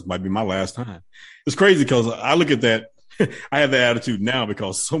 this might be my last time. It's crazy because I look at that. I have that attitude now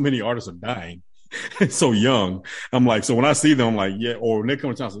because so many artists are dying so young. I'm like, so when I see them, I'm like, yeah, or when they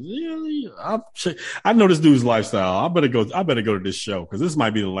come to town, I know this dude's lifestyle. I better go to this show because this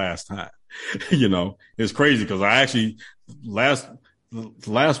might be the last time. It's crazy because I actually the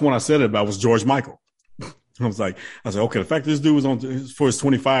last one I said it about was George Michael. I said, okay, the fact that this dude was on for his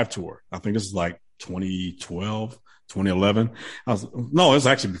 25 tour. I think this is like 2012, 2011. No, it's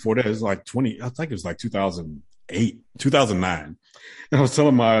actually before that. It's like I think it was like 2008, 2009. And I was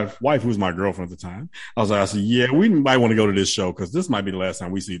telling my wife, who was my girlfriend at the time, I said, yeah, we might want to go to this show because this might be the last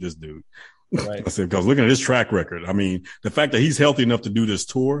time we see this dude. Right. I said, because looking at his track record, I mean, the fact that he's healthy enough to do this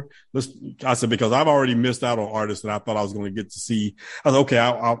tour, I said, because I've already missed out on artists that I thought I was going to get to see. I was okay,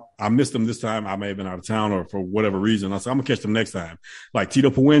 I missed them this time. I may have been out of town or for whatever reason. I said, I'm going to catch them next time. Like Tito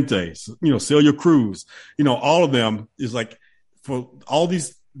Puente, Celia Cruz, all of them is like for all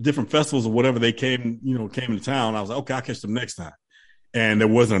these different festivals or whatever they came into town. I was like, okay, I'll catch them next time. And there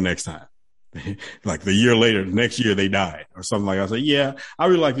wasn't a next time. Like the year later, next year they died or something like that. I said, yeah, I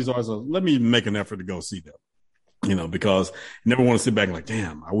really like these artists. Let me make an effort to go see them, because you never want to sit back and like,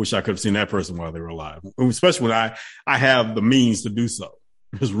 damn, I wish I could have seen that person while they were alive. Especially when I have the means to do so.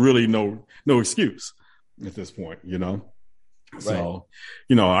 There's really no excuse at this point, Right. So,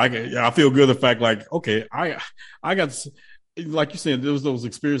 I feel good the fact like, okay, I got to, like you said, there was those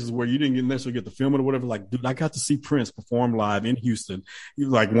experiences where you didn't necessarily get to film it or whatever. Like, dude, I got to see Prince perform live in Houston. He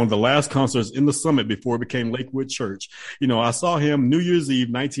was like one of the last concerts in the Summit before it became Lakewood Church. I saw him New Year's Eve,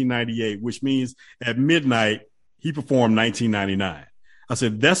 1998, which means at midnight, he performed 1999. I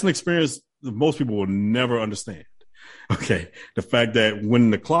said, that's an experience that most people will never understand. Okay. The fact that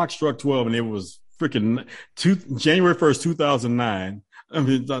when the clock struck 12 and it was freaking January 1st, 2009, I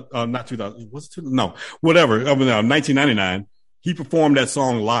mean, not 2000. What's it? No, whatever. 1999. He performed that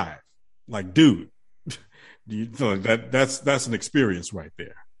song live. Like, dude, that's an experience right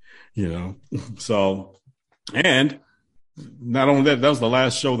there. So, and not only that was the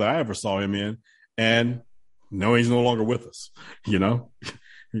last show that I ever saw him in, and no, he's no longer with us.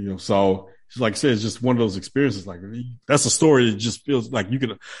 So like I said, it's just one of those experiences. Like that's a story that just feels like you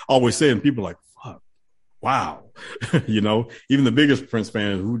could always say, and people are like, fuck. Wow. Even the biggest Prince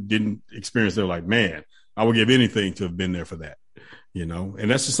fans who didn't experience, they're like, man, I would give anything to have been there for that, and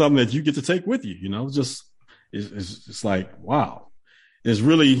that's just something that you get to take with you, it's like, wow, it's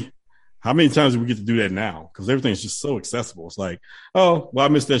really, how many times do we get to do that now? Cause everything's just so accessible. It's like, oh, well, I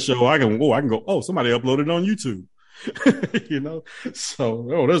missed that show. I can go, oh, somebody uploaded it on YouTube, so,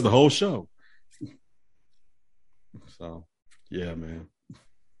 there's the whole show. So yeah, man.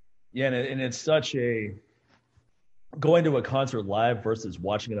 Yeah. And it's such a, going to a concert live versus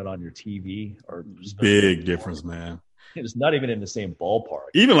watching it on your TV or just big difference, man. It's not even in the same ballpark.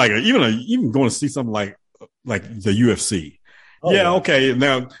 Even going to see something like the UFC. Oh, yeah, okay.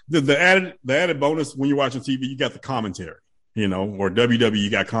 Now the added bonus when you're watching TV, you got the commentary, or WWE, you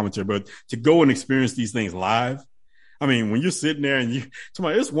got commentary. But to go and experience these things live, I mean, when you're sitting there and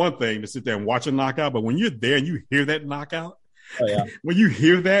it's one thing to sit there and watch a knockout, but when you're there and you hear that knockout. Oh, yeah. When you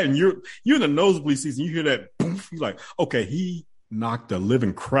hear that and you're in the nosebleed seats and you hear that, boom, you're like, okay, he knocked the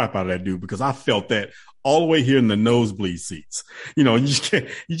living crap out of that dude, because I felt that all the way here in the nosebleed seats. You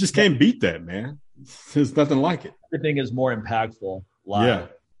just can't beat that, man. There's nothing like it. Everything is more impactful live.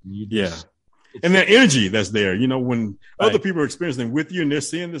 Yeah. And that energy that's there, when other people are experiencing with you and they're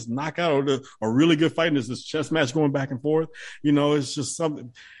seeing this knockout or really good fight and there's this chess match going back and forth, it's just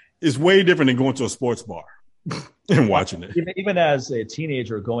something, it's way different than going to a sports bar. And watching it. Even as a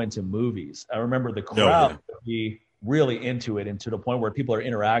teenager going to movies, I remember the crowd would be really into it, and to the point where people are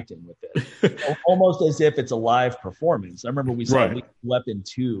interacting with it. Almost as if it's a live performance. I remember we saw Weapon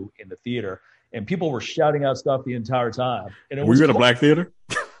 2 in the theater, and people were shouting out stuff the entire time. And were you at a black theater?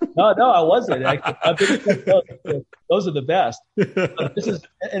 No, I wasn't. Those are the best.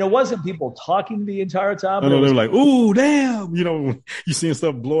 And it wasn't people talking the entire time. They were like, "Ooh, damn!" You seeing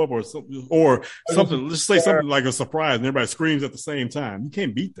stuff blow up or something. Let's say something like a surprise, and everybody screams at the same time. You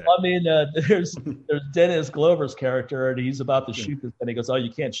can't beat that. I mean, there's Dennis Glover's character, and he's about to shoot this, and he goes, "Oh,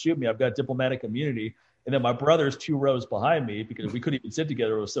 you can't shoot me. I've got diplomatic immunity." And then my brother's 2 rows behind me because we couldn't even sit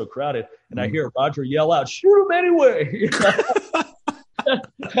together; it was so crowded. And I hear Roger yell out, "Shoot him anyway!"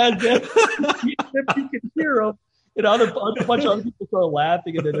 And then if you can hear them, a bunch of other people start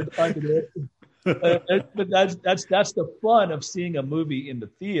laughing, and then they're finding it. But that's the fun of seeing a movie in the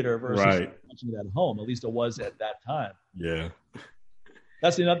theater versus watching it at home. At least it was at that time. Yeah.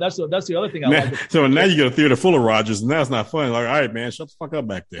 That's the other thing I like. So now you get a theater full of Rogers, and that's not funny. Like, all right, man, shut the fuck up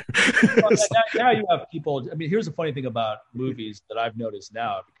back there. now you have people. I mean, here's the funny thing about movies that I've noticed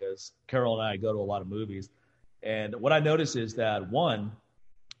now, because Carol and I go to a lot of movies. And what I notice is that, one,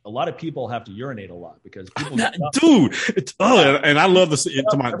 a lot of people have to urinate a lot because people. Dude, and I love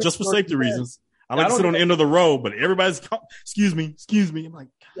to just for safety reasons. I like to sit on the end of the row, but everybody's, excuse me. I'm like,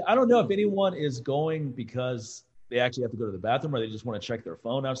 I don't know if anyone is going because they actually have to go to the bathroom or they just want to check their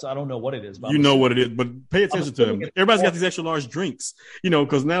phone out. So I don't know what it is. You know what it is, but pay attention to them. Everybody's got these extra large drinks,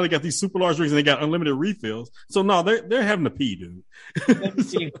 because now they got these super large drinks and they got unlimited refills. So no, they're having to pee, dude.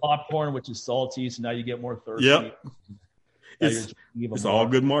 Eating popcorn, which is salty, so now you get more thirsty. Yep. It's all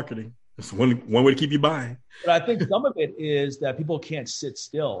good marketing. It's one way to keep you buying. But I think some of it is that people can't sit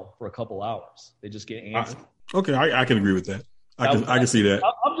still for a couple hours. They just get antsy. Okay, I can agree with that. I can see that.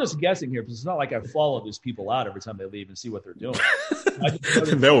 I'm just guessing here because it's not like I follow these people out every time they leave and see what they're doing.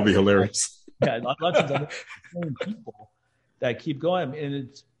 That would be hilarious. Yeah, lots of people that keep going, and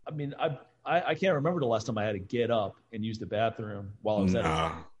it's. I mean, I can't remember the last time I had to get up and use the bathroom while I was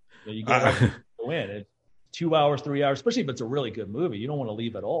at it. You go in. It's 2 hours, 3 hours, especially if it's a really good movie. You don't want to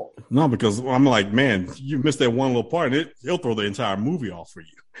leave at all. No, because I'm like, man, you missed that one little part, and it'll throw the entire movie off for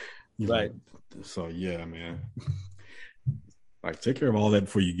you. Right. So yeah, man. Like, take care of all that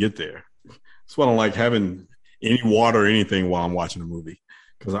before you get there. That's why I don't like having any water or anything while I'm watching a movie,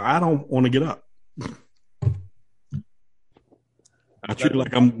 because I don't want to get up. I treat it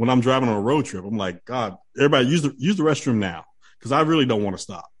like when I'm driving on a road trip. I'm like, God, everybody use the restroom now, because I really don't want to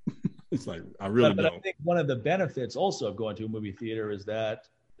stop. It's like I really don't. I think one of the benefits also of going to a movie theater is that,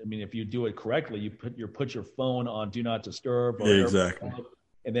 I mean, if you do it correctly, you put your phone on Do Not Disturb. Exactly.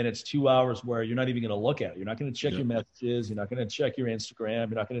 And then it's 2 hours where you're not even going to look at it. You're not going to check your messages. You're not going to check your Instagram.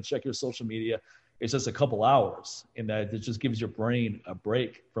 You're not going to check your social media. It's just a couple hours, and that it just gives your brain a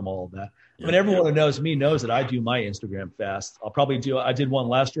break from all of that. I mean, everyone who knows me knows that I do my Instagram fast. I did one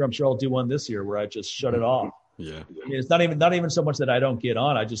last year. I'm sure I'll do one this year where I just shut it off. Yeah. I mean, it's not even so much that I don't get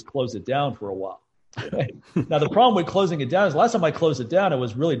on. I just close it down for a while. Now, the problem with closing it down is last time I closed it down, it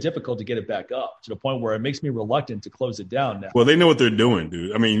was really difficult to get it back up to the point where it makes me reluctant to close it down now. Well, they know what they're doing,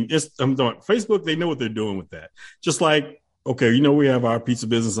 dude. I mean, Facebook, they know what they're doing with that. Just like, okay, we have our pizza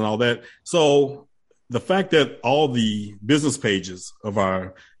business and all that. So the fact that all the business pages of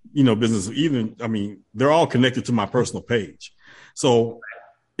our, business, they're all connected to my personal page. So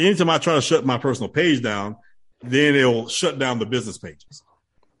anytime I try to shut my personal page down, then it'll shut down the business pages.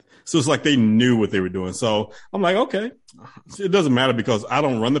 So it's like they knew what they were doing. So I'm like, okay, it doesn't matter because I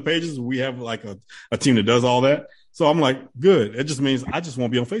don't run the pages. We have like a team that does all that. So I'm like, good. It just means I just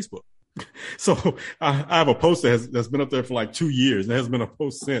won't be on Facebook. So I have a post that's been up there for like 2 years. There hasn't been a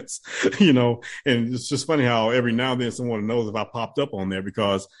post since, and it's just funny how every now and then someone knows if I popped up on there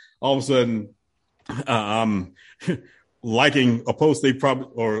because all of a sudden I'm liking a post they probably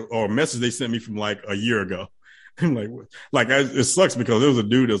or a message they sent me from like a year ago. I'm it sucks because there was a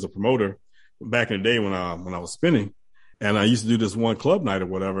dude that was a promoter back in the day when I was spinning, and I used to do this one club night or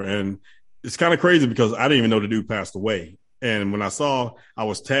whatever. And it's kind of crazy because I didn't even know the dude passed away. And when I saw, I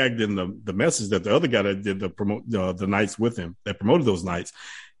was tagged in the message that the other guy that did the nights with him that promoted those nights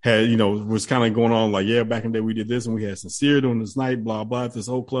had, was kind of going on like, yeah, back in the day we did this and we had Sincere doing this night, blah, blah, at this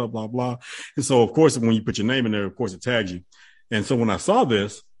whole club, blah, blah. And so, of course, when you put your name in there, of course, it tags you. And so when I saw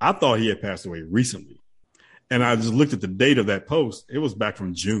this, I thought he had passed away recently. And I just looked at the date of that post. It was back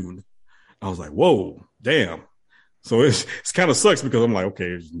from June. I was like, whoa, damn. So it's kind of sucks because I'm like, okay,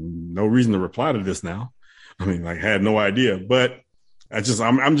 there's no reason to reply to this now. I mean, I had no idea, but I just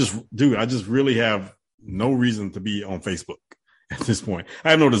really have no reason to be on Facebook at this point.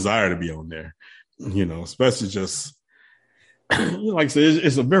 I have no desire to be on there, especially just, like I said,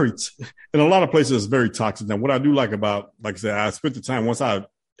 it's a very, in a lot of places, it's very toxic. Now, what I do like about, like I said, I spent the time once I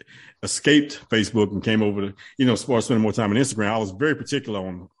escaped Facebook and came over to, start spending more time on Instagram. I was very particular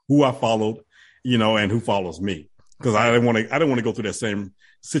on who I followed, and who follows me. Because I didn't want to go through that same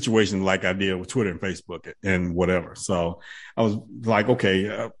situation like I did with Twitter and Facebook and whatever. So I was like, okay,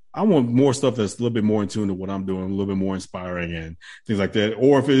 I want more stuff that's a little bit more in tune to what I'm doing, a little bit more inspiring and things like that.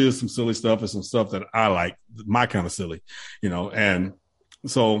 Or if it is some silly stuff, it's some stuff that I like, my kind of silly, And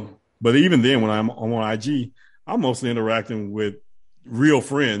so, but even then when I'm on IG, I'm mostly interacting with real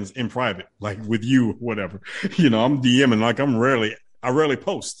friends in private, like with you, whatever, I'm DMing, like I rarely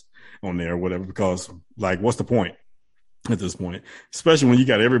post on there or whatever, because like, what's the point at this point, especially when you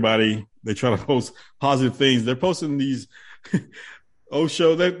got everybody, they try to post positive things. They're posting these,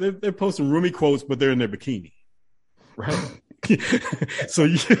 they're posting roomy quotes, but they're in their bikini. Right. So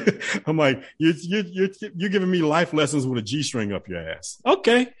I'm like, you're giving me life lessons with a G-string up your ass.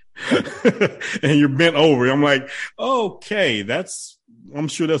 Okay. And you're bent over. I'm like, okay, I'm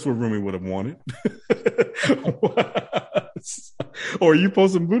sure that's what Rumi would have wanted. Or you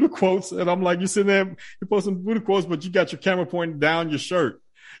posting Buddha quotes, and I'm like, you're sitting there, you're posting Buddha quotes, but you got your camera pointing down your shirt.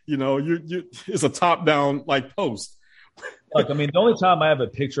 It's a top down like post. Look, I mean, the only time I have a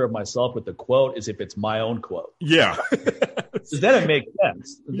picture of myself with the quote is if it's my own quote. Yeah. Because then it makes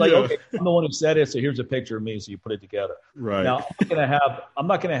sense. It's like, okay, I'm the one who said it, so here's a picture of me, so you put it together. Right. Now, I'm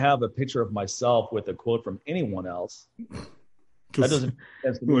not gonna have a picture of myself with a quote from anyone else. That doesn't make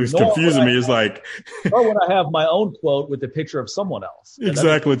sense to me. It's confusing me. It's like, or when I have my own quote with a picture of someone else.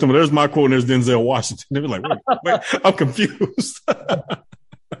 Exactly. There's my quote and there's Denzel Washington. They're like, wait, I'm confused.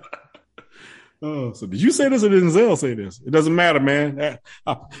 Oh, so did you say this or did Denzel say this? It doesn't matter, man.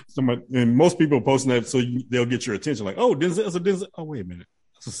 And most people are posting that so they'll get your attention. Like, oh, Denzel, so Denzel. Oh, wait a minute.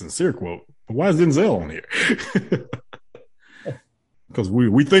 That's a sincere quote. But why is Denzel on here? Because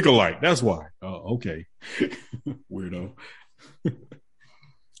we think alike. That's why. Oh, okay. Weirdo.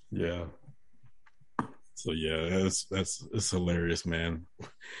 Yeah. So yeah, it's hilarious, man.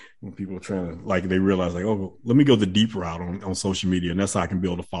 When people are trying to, like, they realize like, oh, let me go the deep route on social media, and that's how I can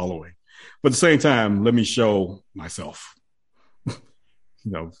build a following. But at the same time, let me show myself.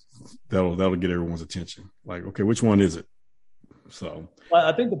 That'll get everyone's attention. Like, okay, which one is it? So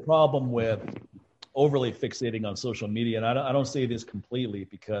I think the problem with overly fixating on social media, and I don't say this completely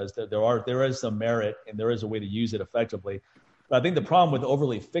because there is some merit and there is a way to use it effectively. But I think the problem with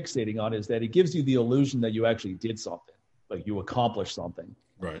overly fixating on it is that it gives you the illusion that you actually did something, like you accomplished something.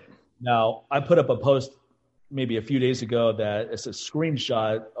 Right. Now, I put up a post maybe a few days ago that it's a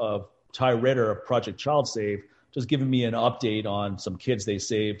screenshot of Ty Ritter of Project Child Save, just giving me an update on some kids they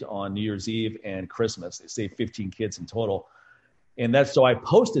saved on New Year's Eve and Christmas. They saved 15 kids in total. And so I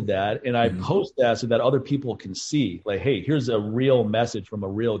posted that, and I post that so that other people can see, like, hey, here's a real message from a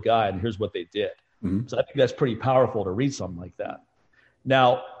real guy, and here's what they did. Mm-hmm. So I think that's pretty powerful to read something like that.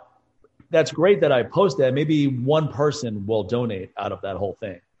 Now, that's great that I post that. Maybe one person will donate out of that whole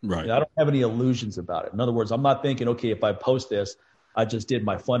thing. Right. I don't have any illusions about it. In other words, I'm not thinking, okay, if I post this, I just did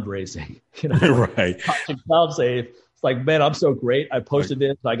my fundraising. Right. Child Save. It's like, man, I'm so great. I posted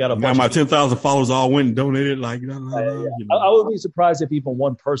this. I got my 10,000 followers all went and donated. Like, I would be surprised if even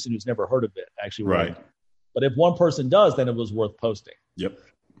one person who's never heard of it actually right. Went. But if one person does, then it was worth posting. Yep.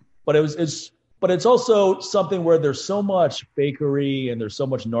 But it's also something where there's so much fakery and there's so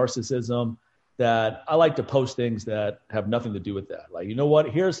much narcissism that I like to post things that have nothing to do with that. Like, you know what?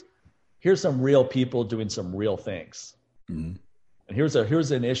 Here's some real people doing some real things. Mm-hmm. And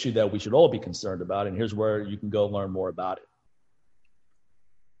here's an issue that we should all be concerned about, and here's where you can go learn more about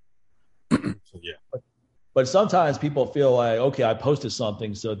it. So, yeah. But sometimes people feel like, okay, I posted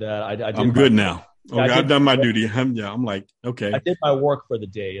something so that I'm good now. Okay, I've done my duty. I'm like, okay. I did my work for the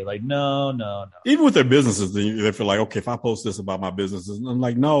day. You're like, no. Even with their businesses, they feel like, okay, if I post this about my businesses, I'm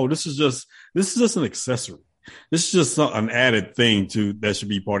like, no, this is just an accessory. This is just an added thing that should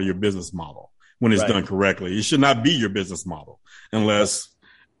be part of your business model when it's done correctly. It should not be your business model unless,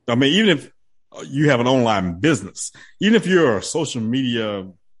 even if you have an online business, even if you're a social media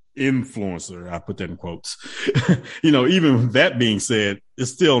influencer, I put that in quotes, even that being said,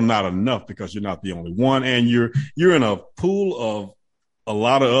 it's still not enough because you're not the only one. And you're in a pool of a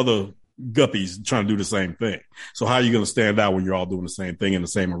lot of other guppies trying to do the same thing. So how are you going to stand out when you're all doing the same thing in the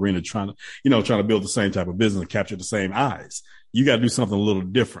same arena, trying to build the same type of business and capture the same eyes? You got to do something a little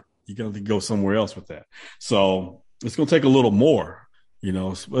different. You got to go somewhere else with that. So it's going to take a little more,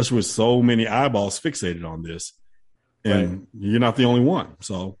 especially with so many eyeballs fixated on this. And you're not the only one.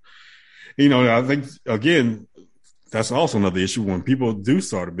 So, I think, again, that's also another issue when people do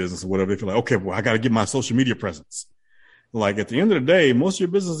start a business or whatever. They feel like, okay, well, I got to get my social media presence. Like, at the end of the day, most of your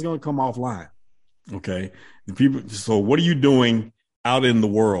business is going to come offline. Okay. So what are you doing out in the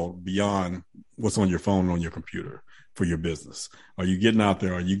world beyond what's on your phone and on your computer for your business? Are you getting out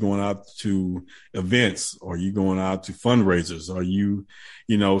there? Are you going out to events? Are you going out to fundraisers? Are you,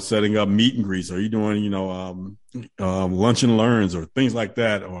 setting up meet and greets? Are you doing, lunch and learns or things like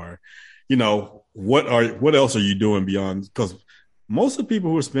that? Or, what else are you doing beyond? Because most of the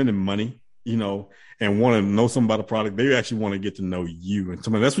people who are spending money, and want to know something about a product, they actually want to get to know you. And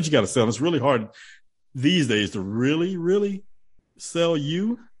that's what you got to sell. And it's really hard these days to really, really sell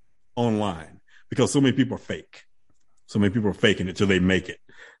you online because so many people are fake. So many people are faking it till they make it,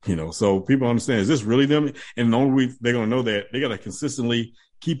 so people understand, is this really them? And the only way they're going to know that, they got to consistently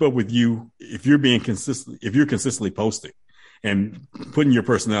keep up with you. If you're consistently posting and putting your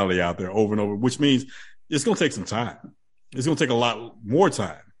personality out there over and over, which means it's going to take some time. It's going to take a lot more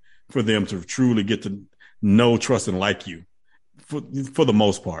time for them to truly get to know, trust, and like you for the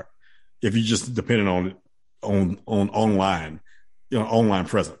most part. If you just depending on online, online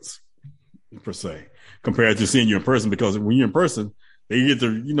presence per se, compared to seeing you in person, because when you're in person, they get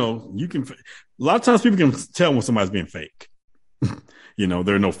to, you can, a lot of times people can tell when somebody's being fake.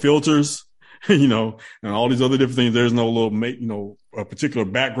 There are no filters, and all these other different things. There's no little, a particular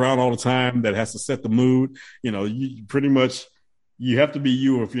background all the time that has to set the mood. You pretty much, you have to be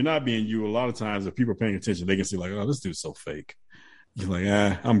you. Or if you're not being you, a lot of times if people are paying attention, they can see like, oh, this dude's so fake. You're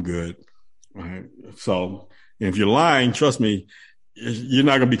like, I'm good. All right. So if you're lying, trust me, you're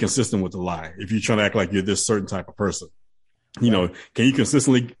not going to be consistent with the lie. If you're trying to act like you're this certain type of person, can you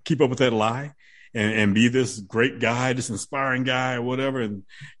consistently keep up with that lie and be this great guy, this inspiring guy or whatever. And,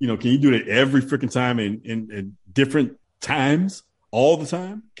 can you do that every freaking time in different times all the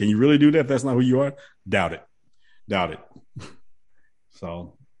time? Can you really do that if that's not who you are? Doubt it.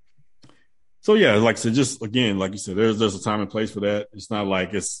 So yeah, like I said, just again, like you said, there's a time and place for that. It's not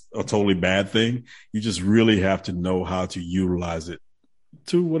like it's a totally bad thing. You just really have to know how to utilize it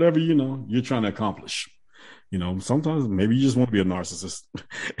to whatever, you're trying to accomplish. Sometimes maybe you just want to be a narcissist.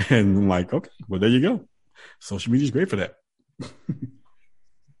 And I'm like, okay, well, there you go. Social media is great for that.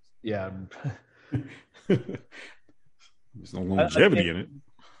 Yeah. There's no longevity in it.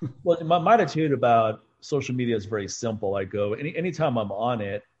 Well, my attitude about social media is very simple. I go, anytime I'm on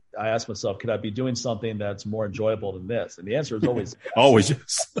it, I ask myself, could I be doing something that's more enjoyable than this? And the answer is always yes. Always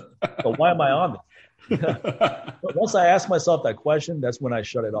yes. But why am I on this? But once I ask myself that question, that's when I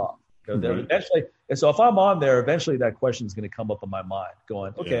shut it off. Right. Eventually, and so if I'm on there, eventually that question is going to come up in my mind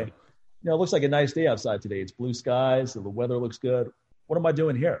going, okay, it looks like a nice day outside today. It's blue skies. The weather looks good. What am I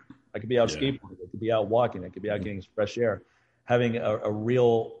doing here? I could be out skateboarding. I could be out walking. I could be out getting fresh air, having a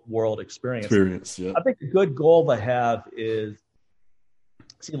real world experience. Yeah. I think a good goal to have is,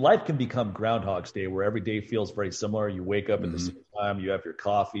 see, life can become Groundhog's Day, where every day feels very similar. You wake up at the same time, you have your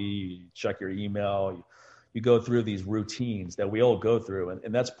coffee, you check your email, you go through these routines that we all go through,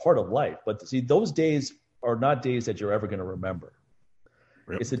 and that's part of life. But see, those days are not days that you're ever going to remember.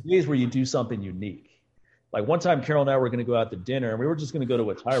 Yep. It's the days where you do something unique. Like one time, Carol and I were going to go out to dinner, and we were just going to go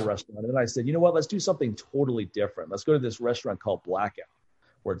to a Thai restaurant. And then I said, you know what, let's do something totally different. Let's go to this restaurant called Blackout,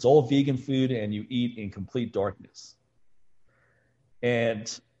 where it's all vegan food and you eat in complete darkness.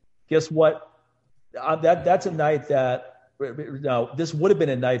 And guess what? That's a night that, now this would have been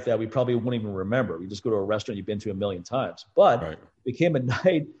a night that we probably wouldn't even remember. We just go to a restaurant you've been to a million times, but it became a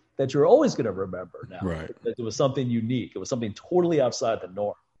night that you're always going to remember now. Right. It was something unique. It was something totally outside the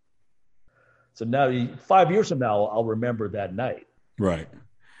norm. So now 5 years from now, I'll remember that night. Right.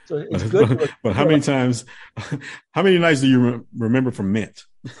 So it's good. But how many nights do you remember from Mint?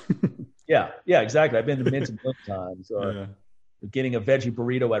 Yeah, exactly. I've been to Mint a million times. Getting a veggie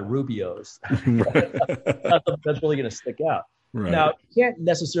burrito at Rubio's. That's really going to stick out. Right. Now, you can't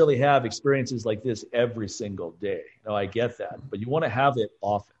necessarily have experiences like this every single day. No, I get that. But you want to have it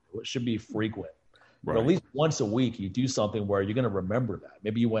often. It should be frequent. Right. But at least once a week, you do something where you're going to remember that.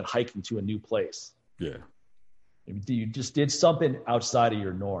 Maybe you went hiking to a new place. Yeah. Maybe you just did something outside of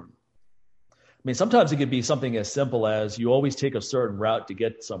your norm. I mean, sometimes it could be something as simple as you always take a certain route to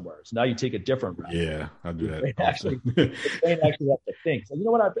get somewhere. So now you take a different route. Yeah, I do that. The brain actually has to think. So, you know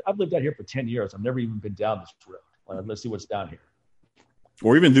what? I've lived out here for 10 years. I've never even been down this road. Let's see what's down here.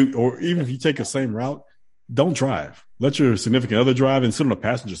 Or even if you take the same route, don't drive. Let your significant other drive and sit on the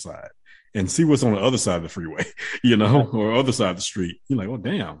passenger side and see what's on the other side of the freeway, or other side of the street. You're like, oh,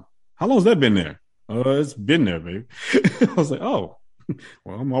 damn. How long has that been there? It's been there, baby. I was like, oh.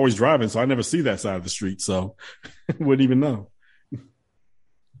 Well, I'm always driving, so I never see that side of the street, so I wouldn't even know.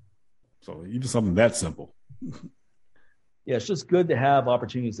 So even something that simple. Yeah, it's just good to have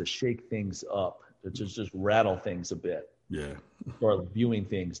opportunities to shake things up, to just rattle things a bit. Yeah. Or viewing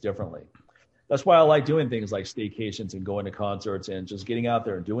things differently. That's why I like doing things like staycations and going to concerts and just getting out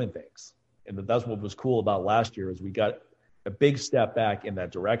there and doing things. And that's what was cool about last year is we got a big step back in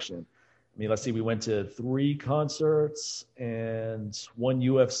that direction. I mean, let's see, we went to 3 concerts and 1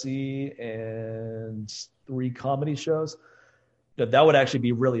 UFC and 3 comedy shows. That would actually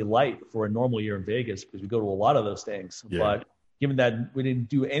be really light for a normal year in Vegas because we go to a lot of those things. Yeah. But given that we didn't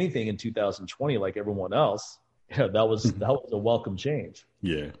do anything in 2020 like everyone else, that was a welcome change.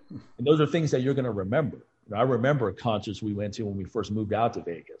 Yeah. And those are things that you're going to remember. I remember concerts we went to when we first moved out to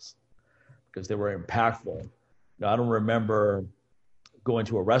Vegas because they were impactful. I don't remember going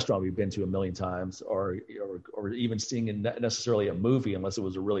to a restaurant we've been to a million times or even seeing necessarily a movie unless it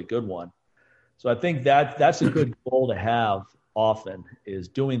was a really good one. So I think that's a good goal to have often is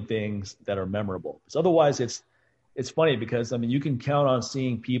doing things that are memorable. Because otherwise it's funny because, I mean, you can count on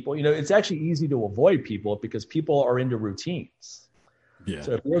seeing people, it's actually easy to avoid people because people are into routines. Yeah.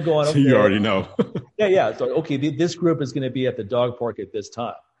 So if we're going, okay, you already know. Yeah. So, okay, this group is going to be at the dog park at this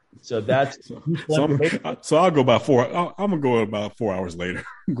time. So that's so I'll go about 4. I'm gonna go about 4 hours later.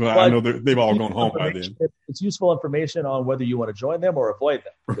 I know they've all gone home by then. It's useful information on whether you want to join them or avoid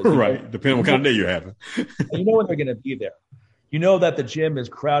them. Right, depending on what kind of day you're having. You know when they're going to be there. You know that the gym is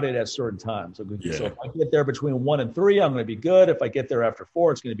crowded at certain times. So if I get there between 1 and 3, I'm going to be good. If I get there after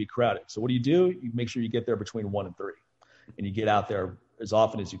 4, it's going to be crowded. So what do? You make sure you get there between 1 and 3, and you get out there as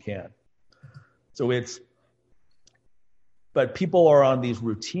often as you can. So but people are on these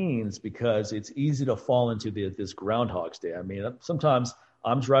routines because it's easy to fall into this Groundhog's Day. I mean, sometimes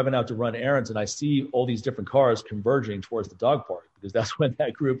I'm driving out to run errands and I see all these different cars converging towards the dog park because that's when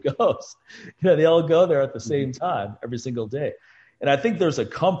that group goes. They all go there at the same time every single day. And I think there's a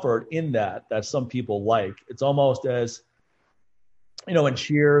comfort in that some people like. It's almost as, in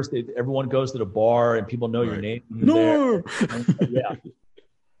Cheers, everyone goes to the bar and people know your name. No. Yeah.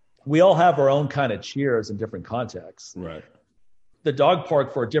 We all have our own kind of Cheers in different contexts. Right. The dog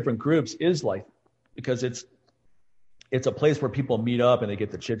park for different groups is like, because it's a place where people meet up and they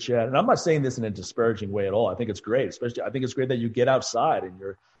get to chit chat. And I'm not saying this in a disparaging way at all. I think it's great. Especially, I think it's great that you get outside and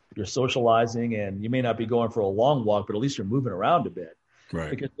you're socializing, and you may not be going for a long walk, but at least you're moving around a bit. Right.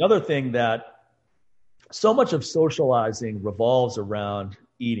 Because the other thing that so much of socializing revolves around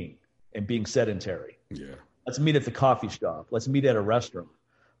eating and being sedentary. Yeah. Let's meet at the coffee shop. Let's meet at a restaurant.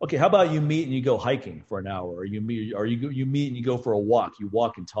 Okay, how about you meet and you go hiking for an hour, or you meet and you go for a walk. You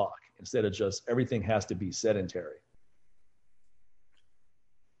walk and talk instead of just everything has to be sedentary.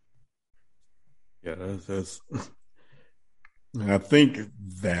 Yeah, that's. I think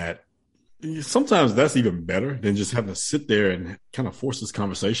that sometimes that's even better than just having to sit there and kind of force this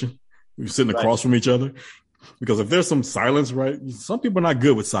conversation. We're sitting across from each other, because if there's some silence, right? Some people are not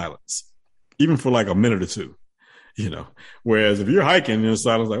good with silence, even for like a minute or two. Whereas if you're hiking and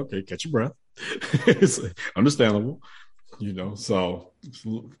silence, like, okay, catch your breath. It's understandable, so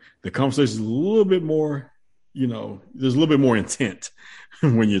the conversation is a little bit more, there's a little bit more intent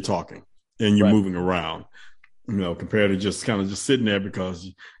when you're talking and you're moving around, compared to just kind of just sitting there because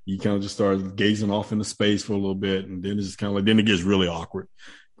you kind of just start gazing off into space for a little bit. And then it's just kind of like, then it gets really awkward.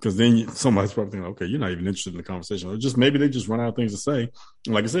 Because then somebody's probably thinking, okay, you're not even interested in the conversation. Or just maybe they just run out of things to say.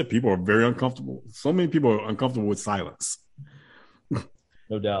 And like I said, people are very uncomfortable. So many people are uncomfortable with silence.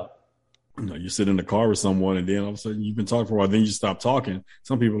 No doubt. You sit in the car with someone and then all of a sudden you've been talking for a while, then you stop talking.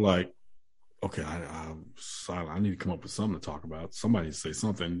 Some people are like, okay, I'm silent. I need to come up with something to talk about. Somebody needs to say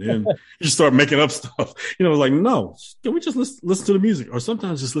something. Then you start making up stuff. It's like, no, can we just listen to the music? Or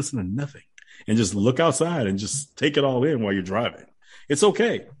sometimes just listen to nothing and just look outside and just take it all in while you're driving. It's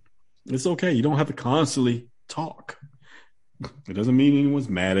okay. It's okay. You don't have to constantly talk. It doesn't mean anyone's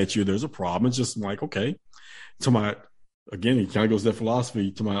mad at you. There's a problem. It's just like, okay. Again, it kind of goes to that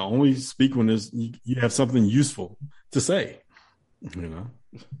philosophy. To my only speak when you have something useful to say.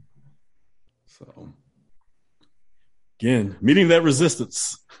 So, again, meeting that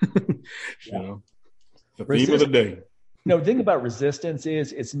resistance. The theme of the day. The thing about resistance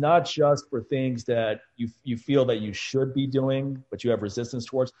is it's not just for things that you feel that you should be doing, but you have resistance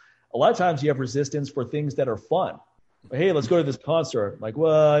towards. A lot of times you have resistance for things that are fun. Hey, let's go to this concert. Like,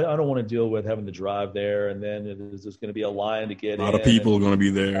 well, I don't want to deal with having to drive there. And then there's going to be a line to get in. A lot of people are going to be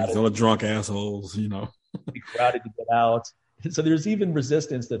there. All the drunk assholes, Be crowded to get out. So there's even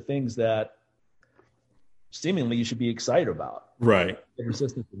resistance to things that seemingly you should be excited about. Right.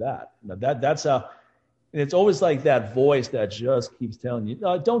 Resistance to that. Now that's how. And it's always like that voice that just keeps telling you,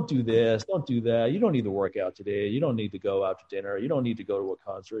 no, don't do this, don't do that. You don't need to work out today. You don't need to go out to dinner. You don't need to go to a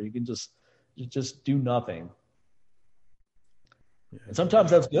concert. You can just do nothing. Yeah. And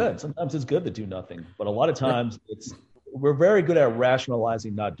sometimes that's good. Sometimes it's good to do nothing. But a lot of times we're very good at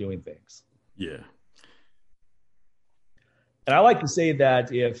rationalizing not doing things. Yeah. And I like to say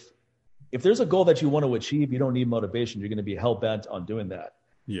that if there's a goal that you want to achieve, you don't need motivation. You're going to be hell-bent on doing that.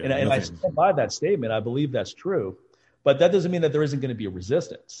 Yeah, and I stand by that statement. I believe that's true, but that doesn't mean that there isn't going to be a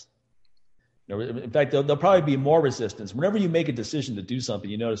resistance. In fact, there'll probably be more resistance. Whenever you make a decision to do something,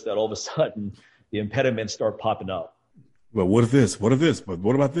 you notice that all of a sudden the impediments start popping up. Well, what if this? What if this? But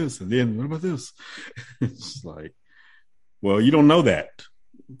what about this? And then what about this? It's like, well, you don't know that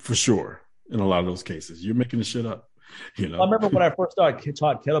for sure in a lot of those cases. You're making the shit up. I remember when I first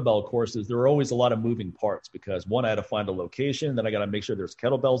taught kettlebell courses, there were always a lot of moving parts because one, I had to find a location. Then I got to make sure there's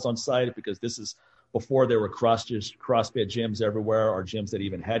kettlebells on site because this is before there were CrossFit gyms everywhere or gyms that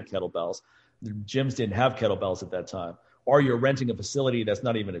even had kettlebells. The gyms didn't have kettlebells at that time. Or you're renting a facility that's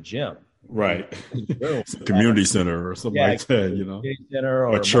not even a gym. Right. It's a community center or something like that, Center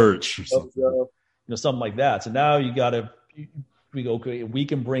or a church or something. Something like that. So now you got to we go, okay, we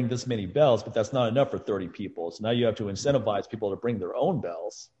can bring this many bells, but that's not enough for 30 people. So now you have to incentivize people to bring their own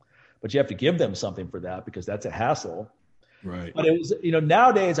bells, but you have to give them something for that because that's a hassle. Right. But it was,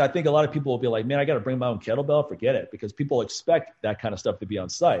 nowadays I think a lot of people will be like, man, I got to bring my own kettlebell. Forget it, because people expect that kind of stuff to be on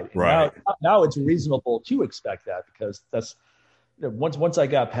site. And right. Now it's reasonable to expect that because that's once I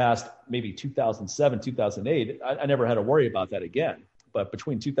got past maybe 2007, 2008, I never had to worry about that again. But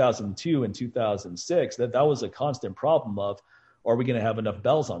between 2002 and 2006, that was a constant problem of, are we going to have enough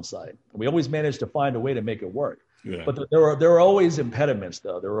bells on site? And we always managed to find a way to make it work. Yeah. But there were always impediments,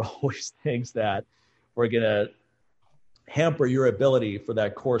 though. There were always things that were going to hamper your ability for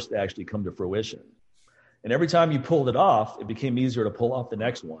that course to actually come to fruition. And every time you pulled it off, it became easier to pull off the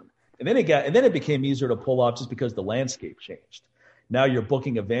next one. And then it became easier to pull off just because the landscape changed. Now you're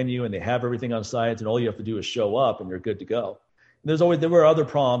booking a venue and they have everything on site, and all you have to do is show up and you're good to go. And there were other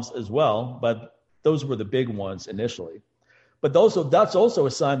problems as well, but those were the big ones initially. But that's also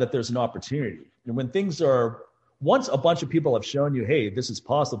a sign that there's an opportunity. And when once a bunch of people have shown you, hey, this is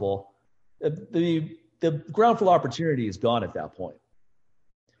possible, the ground floor opportunity is gone at that point.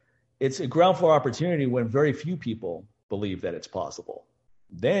 It's a ground floor opportunity when very few people believe that it's possible.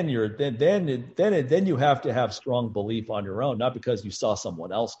 Then you have to have strong belief on your own, not because you saw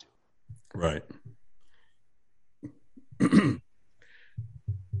someone else do. Right.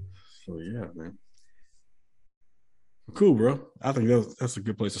 So yeah, man. Cool, bro. I think that's a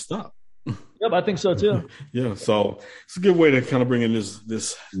good place to stop. Yep, I think so too. Yeah, so it's a good way to kind of bring in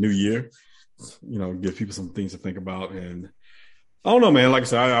this new year. Give people some things to think about. And I don't know, man. Like I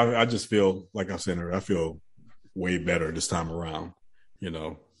said, I just feel like I said, I feel way better this time around.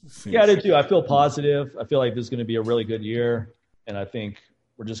 Yeah, I do too. I feel positive. I feel like this is going to be a really good year, and I think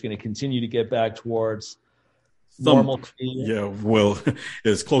we're just going to continue to get back towards normal. Yeah, well,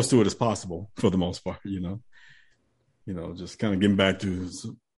 as close to it as possible for the most part. Just kind of getting back to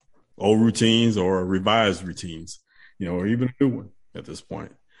old routines or revised routines, or even a new one at this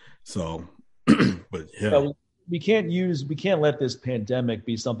point. So, but yeah, we can't let this pandemic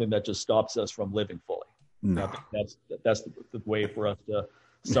be something that just stops us from living fully. No. I think that's the way for us to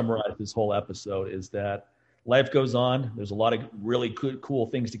summarize this whole episode is that life goes on. There's a lot of really good, cool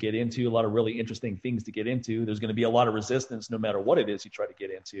things to get into, a lot of really interesting things to get into. There's going to be a lot of resistance no matter what it is you try to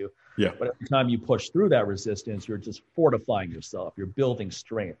get into. Yeah. But every time you push through that resistance, you're just fortifying yourself. You're building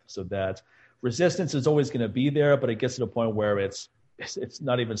strength so that resistance is always going to be there, but it gets to the point where it's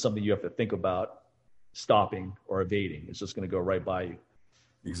not even something you have to think about stopping or evading. It's just going to go right by you.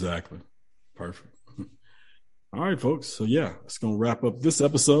 Exactly. Perfect. All right, folks. So yeah, it's going to wrap up this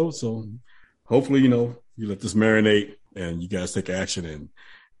episode. So hopefully, you let this marinate and you guys take action and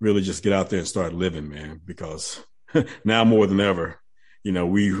really just get out there and start living, man, because now more than ever,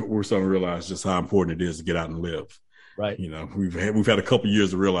 we're starting to realize just how important it is to get out and live. Right. We've had a couple of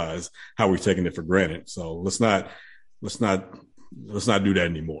years to realize how we're taking it for granted. So let's not do that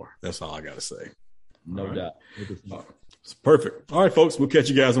anymore. That's all I got to say. No doubt. It's perfect. All right, folks. We'll catch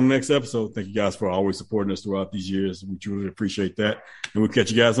you guys on the next episode. Thank you guys for always supporting us throughout these years. We truly appreciate that. And we'll catch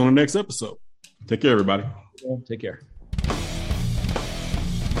you guys on the next episode. Take care, everybody. Take care.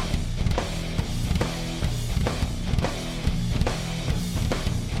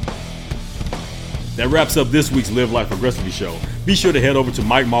 That wraps up this week's Live Life Aggressively show. Be sure to head over to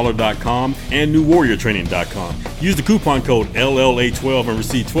MikeMahler.com and NewWarriorTraining.com. Use the coupon code LLA12 and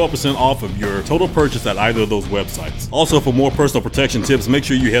receive 12% off of your total purchase at either of those websites. Also, for more personal protection tips, make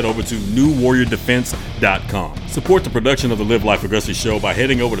sure you head over to NewWarriorDefense.com. Support the production of the Live Life Aggressively show by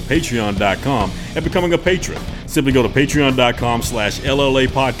heading over to Patreon.com and becoming a patron. Simply go to Patreon.com/LLA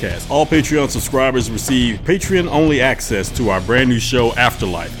podcast. All Patreon subscribers receive Patreon-only access to our brand new show,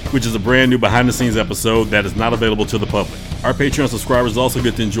 Afterlife, which is a brand new behind-the-scenes episode that is not available to the public. Our Patreon subscribers also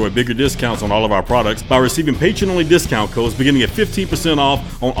get to enjoy bigger discounts on all of our products by receiving Patreon-only discount codes beginning at 15%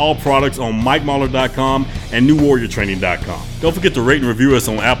 off on all products on MikeMahler.com and NewWarriorTraining.com. Don't forget to rate and review us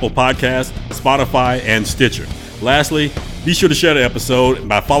on Apple Podcasts, Spotify, and Stitcher. Lastly, be sure to share the episode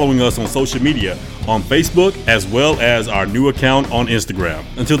by following us on social media on Facebook as well as our new account on Instagram.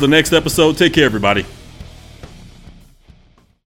 Until the next episode, take care, everybody.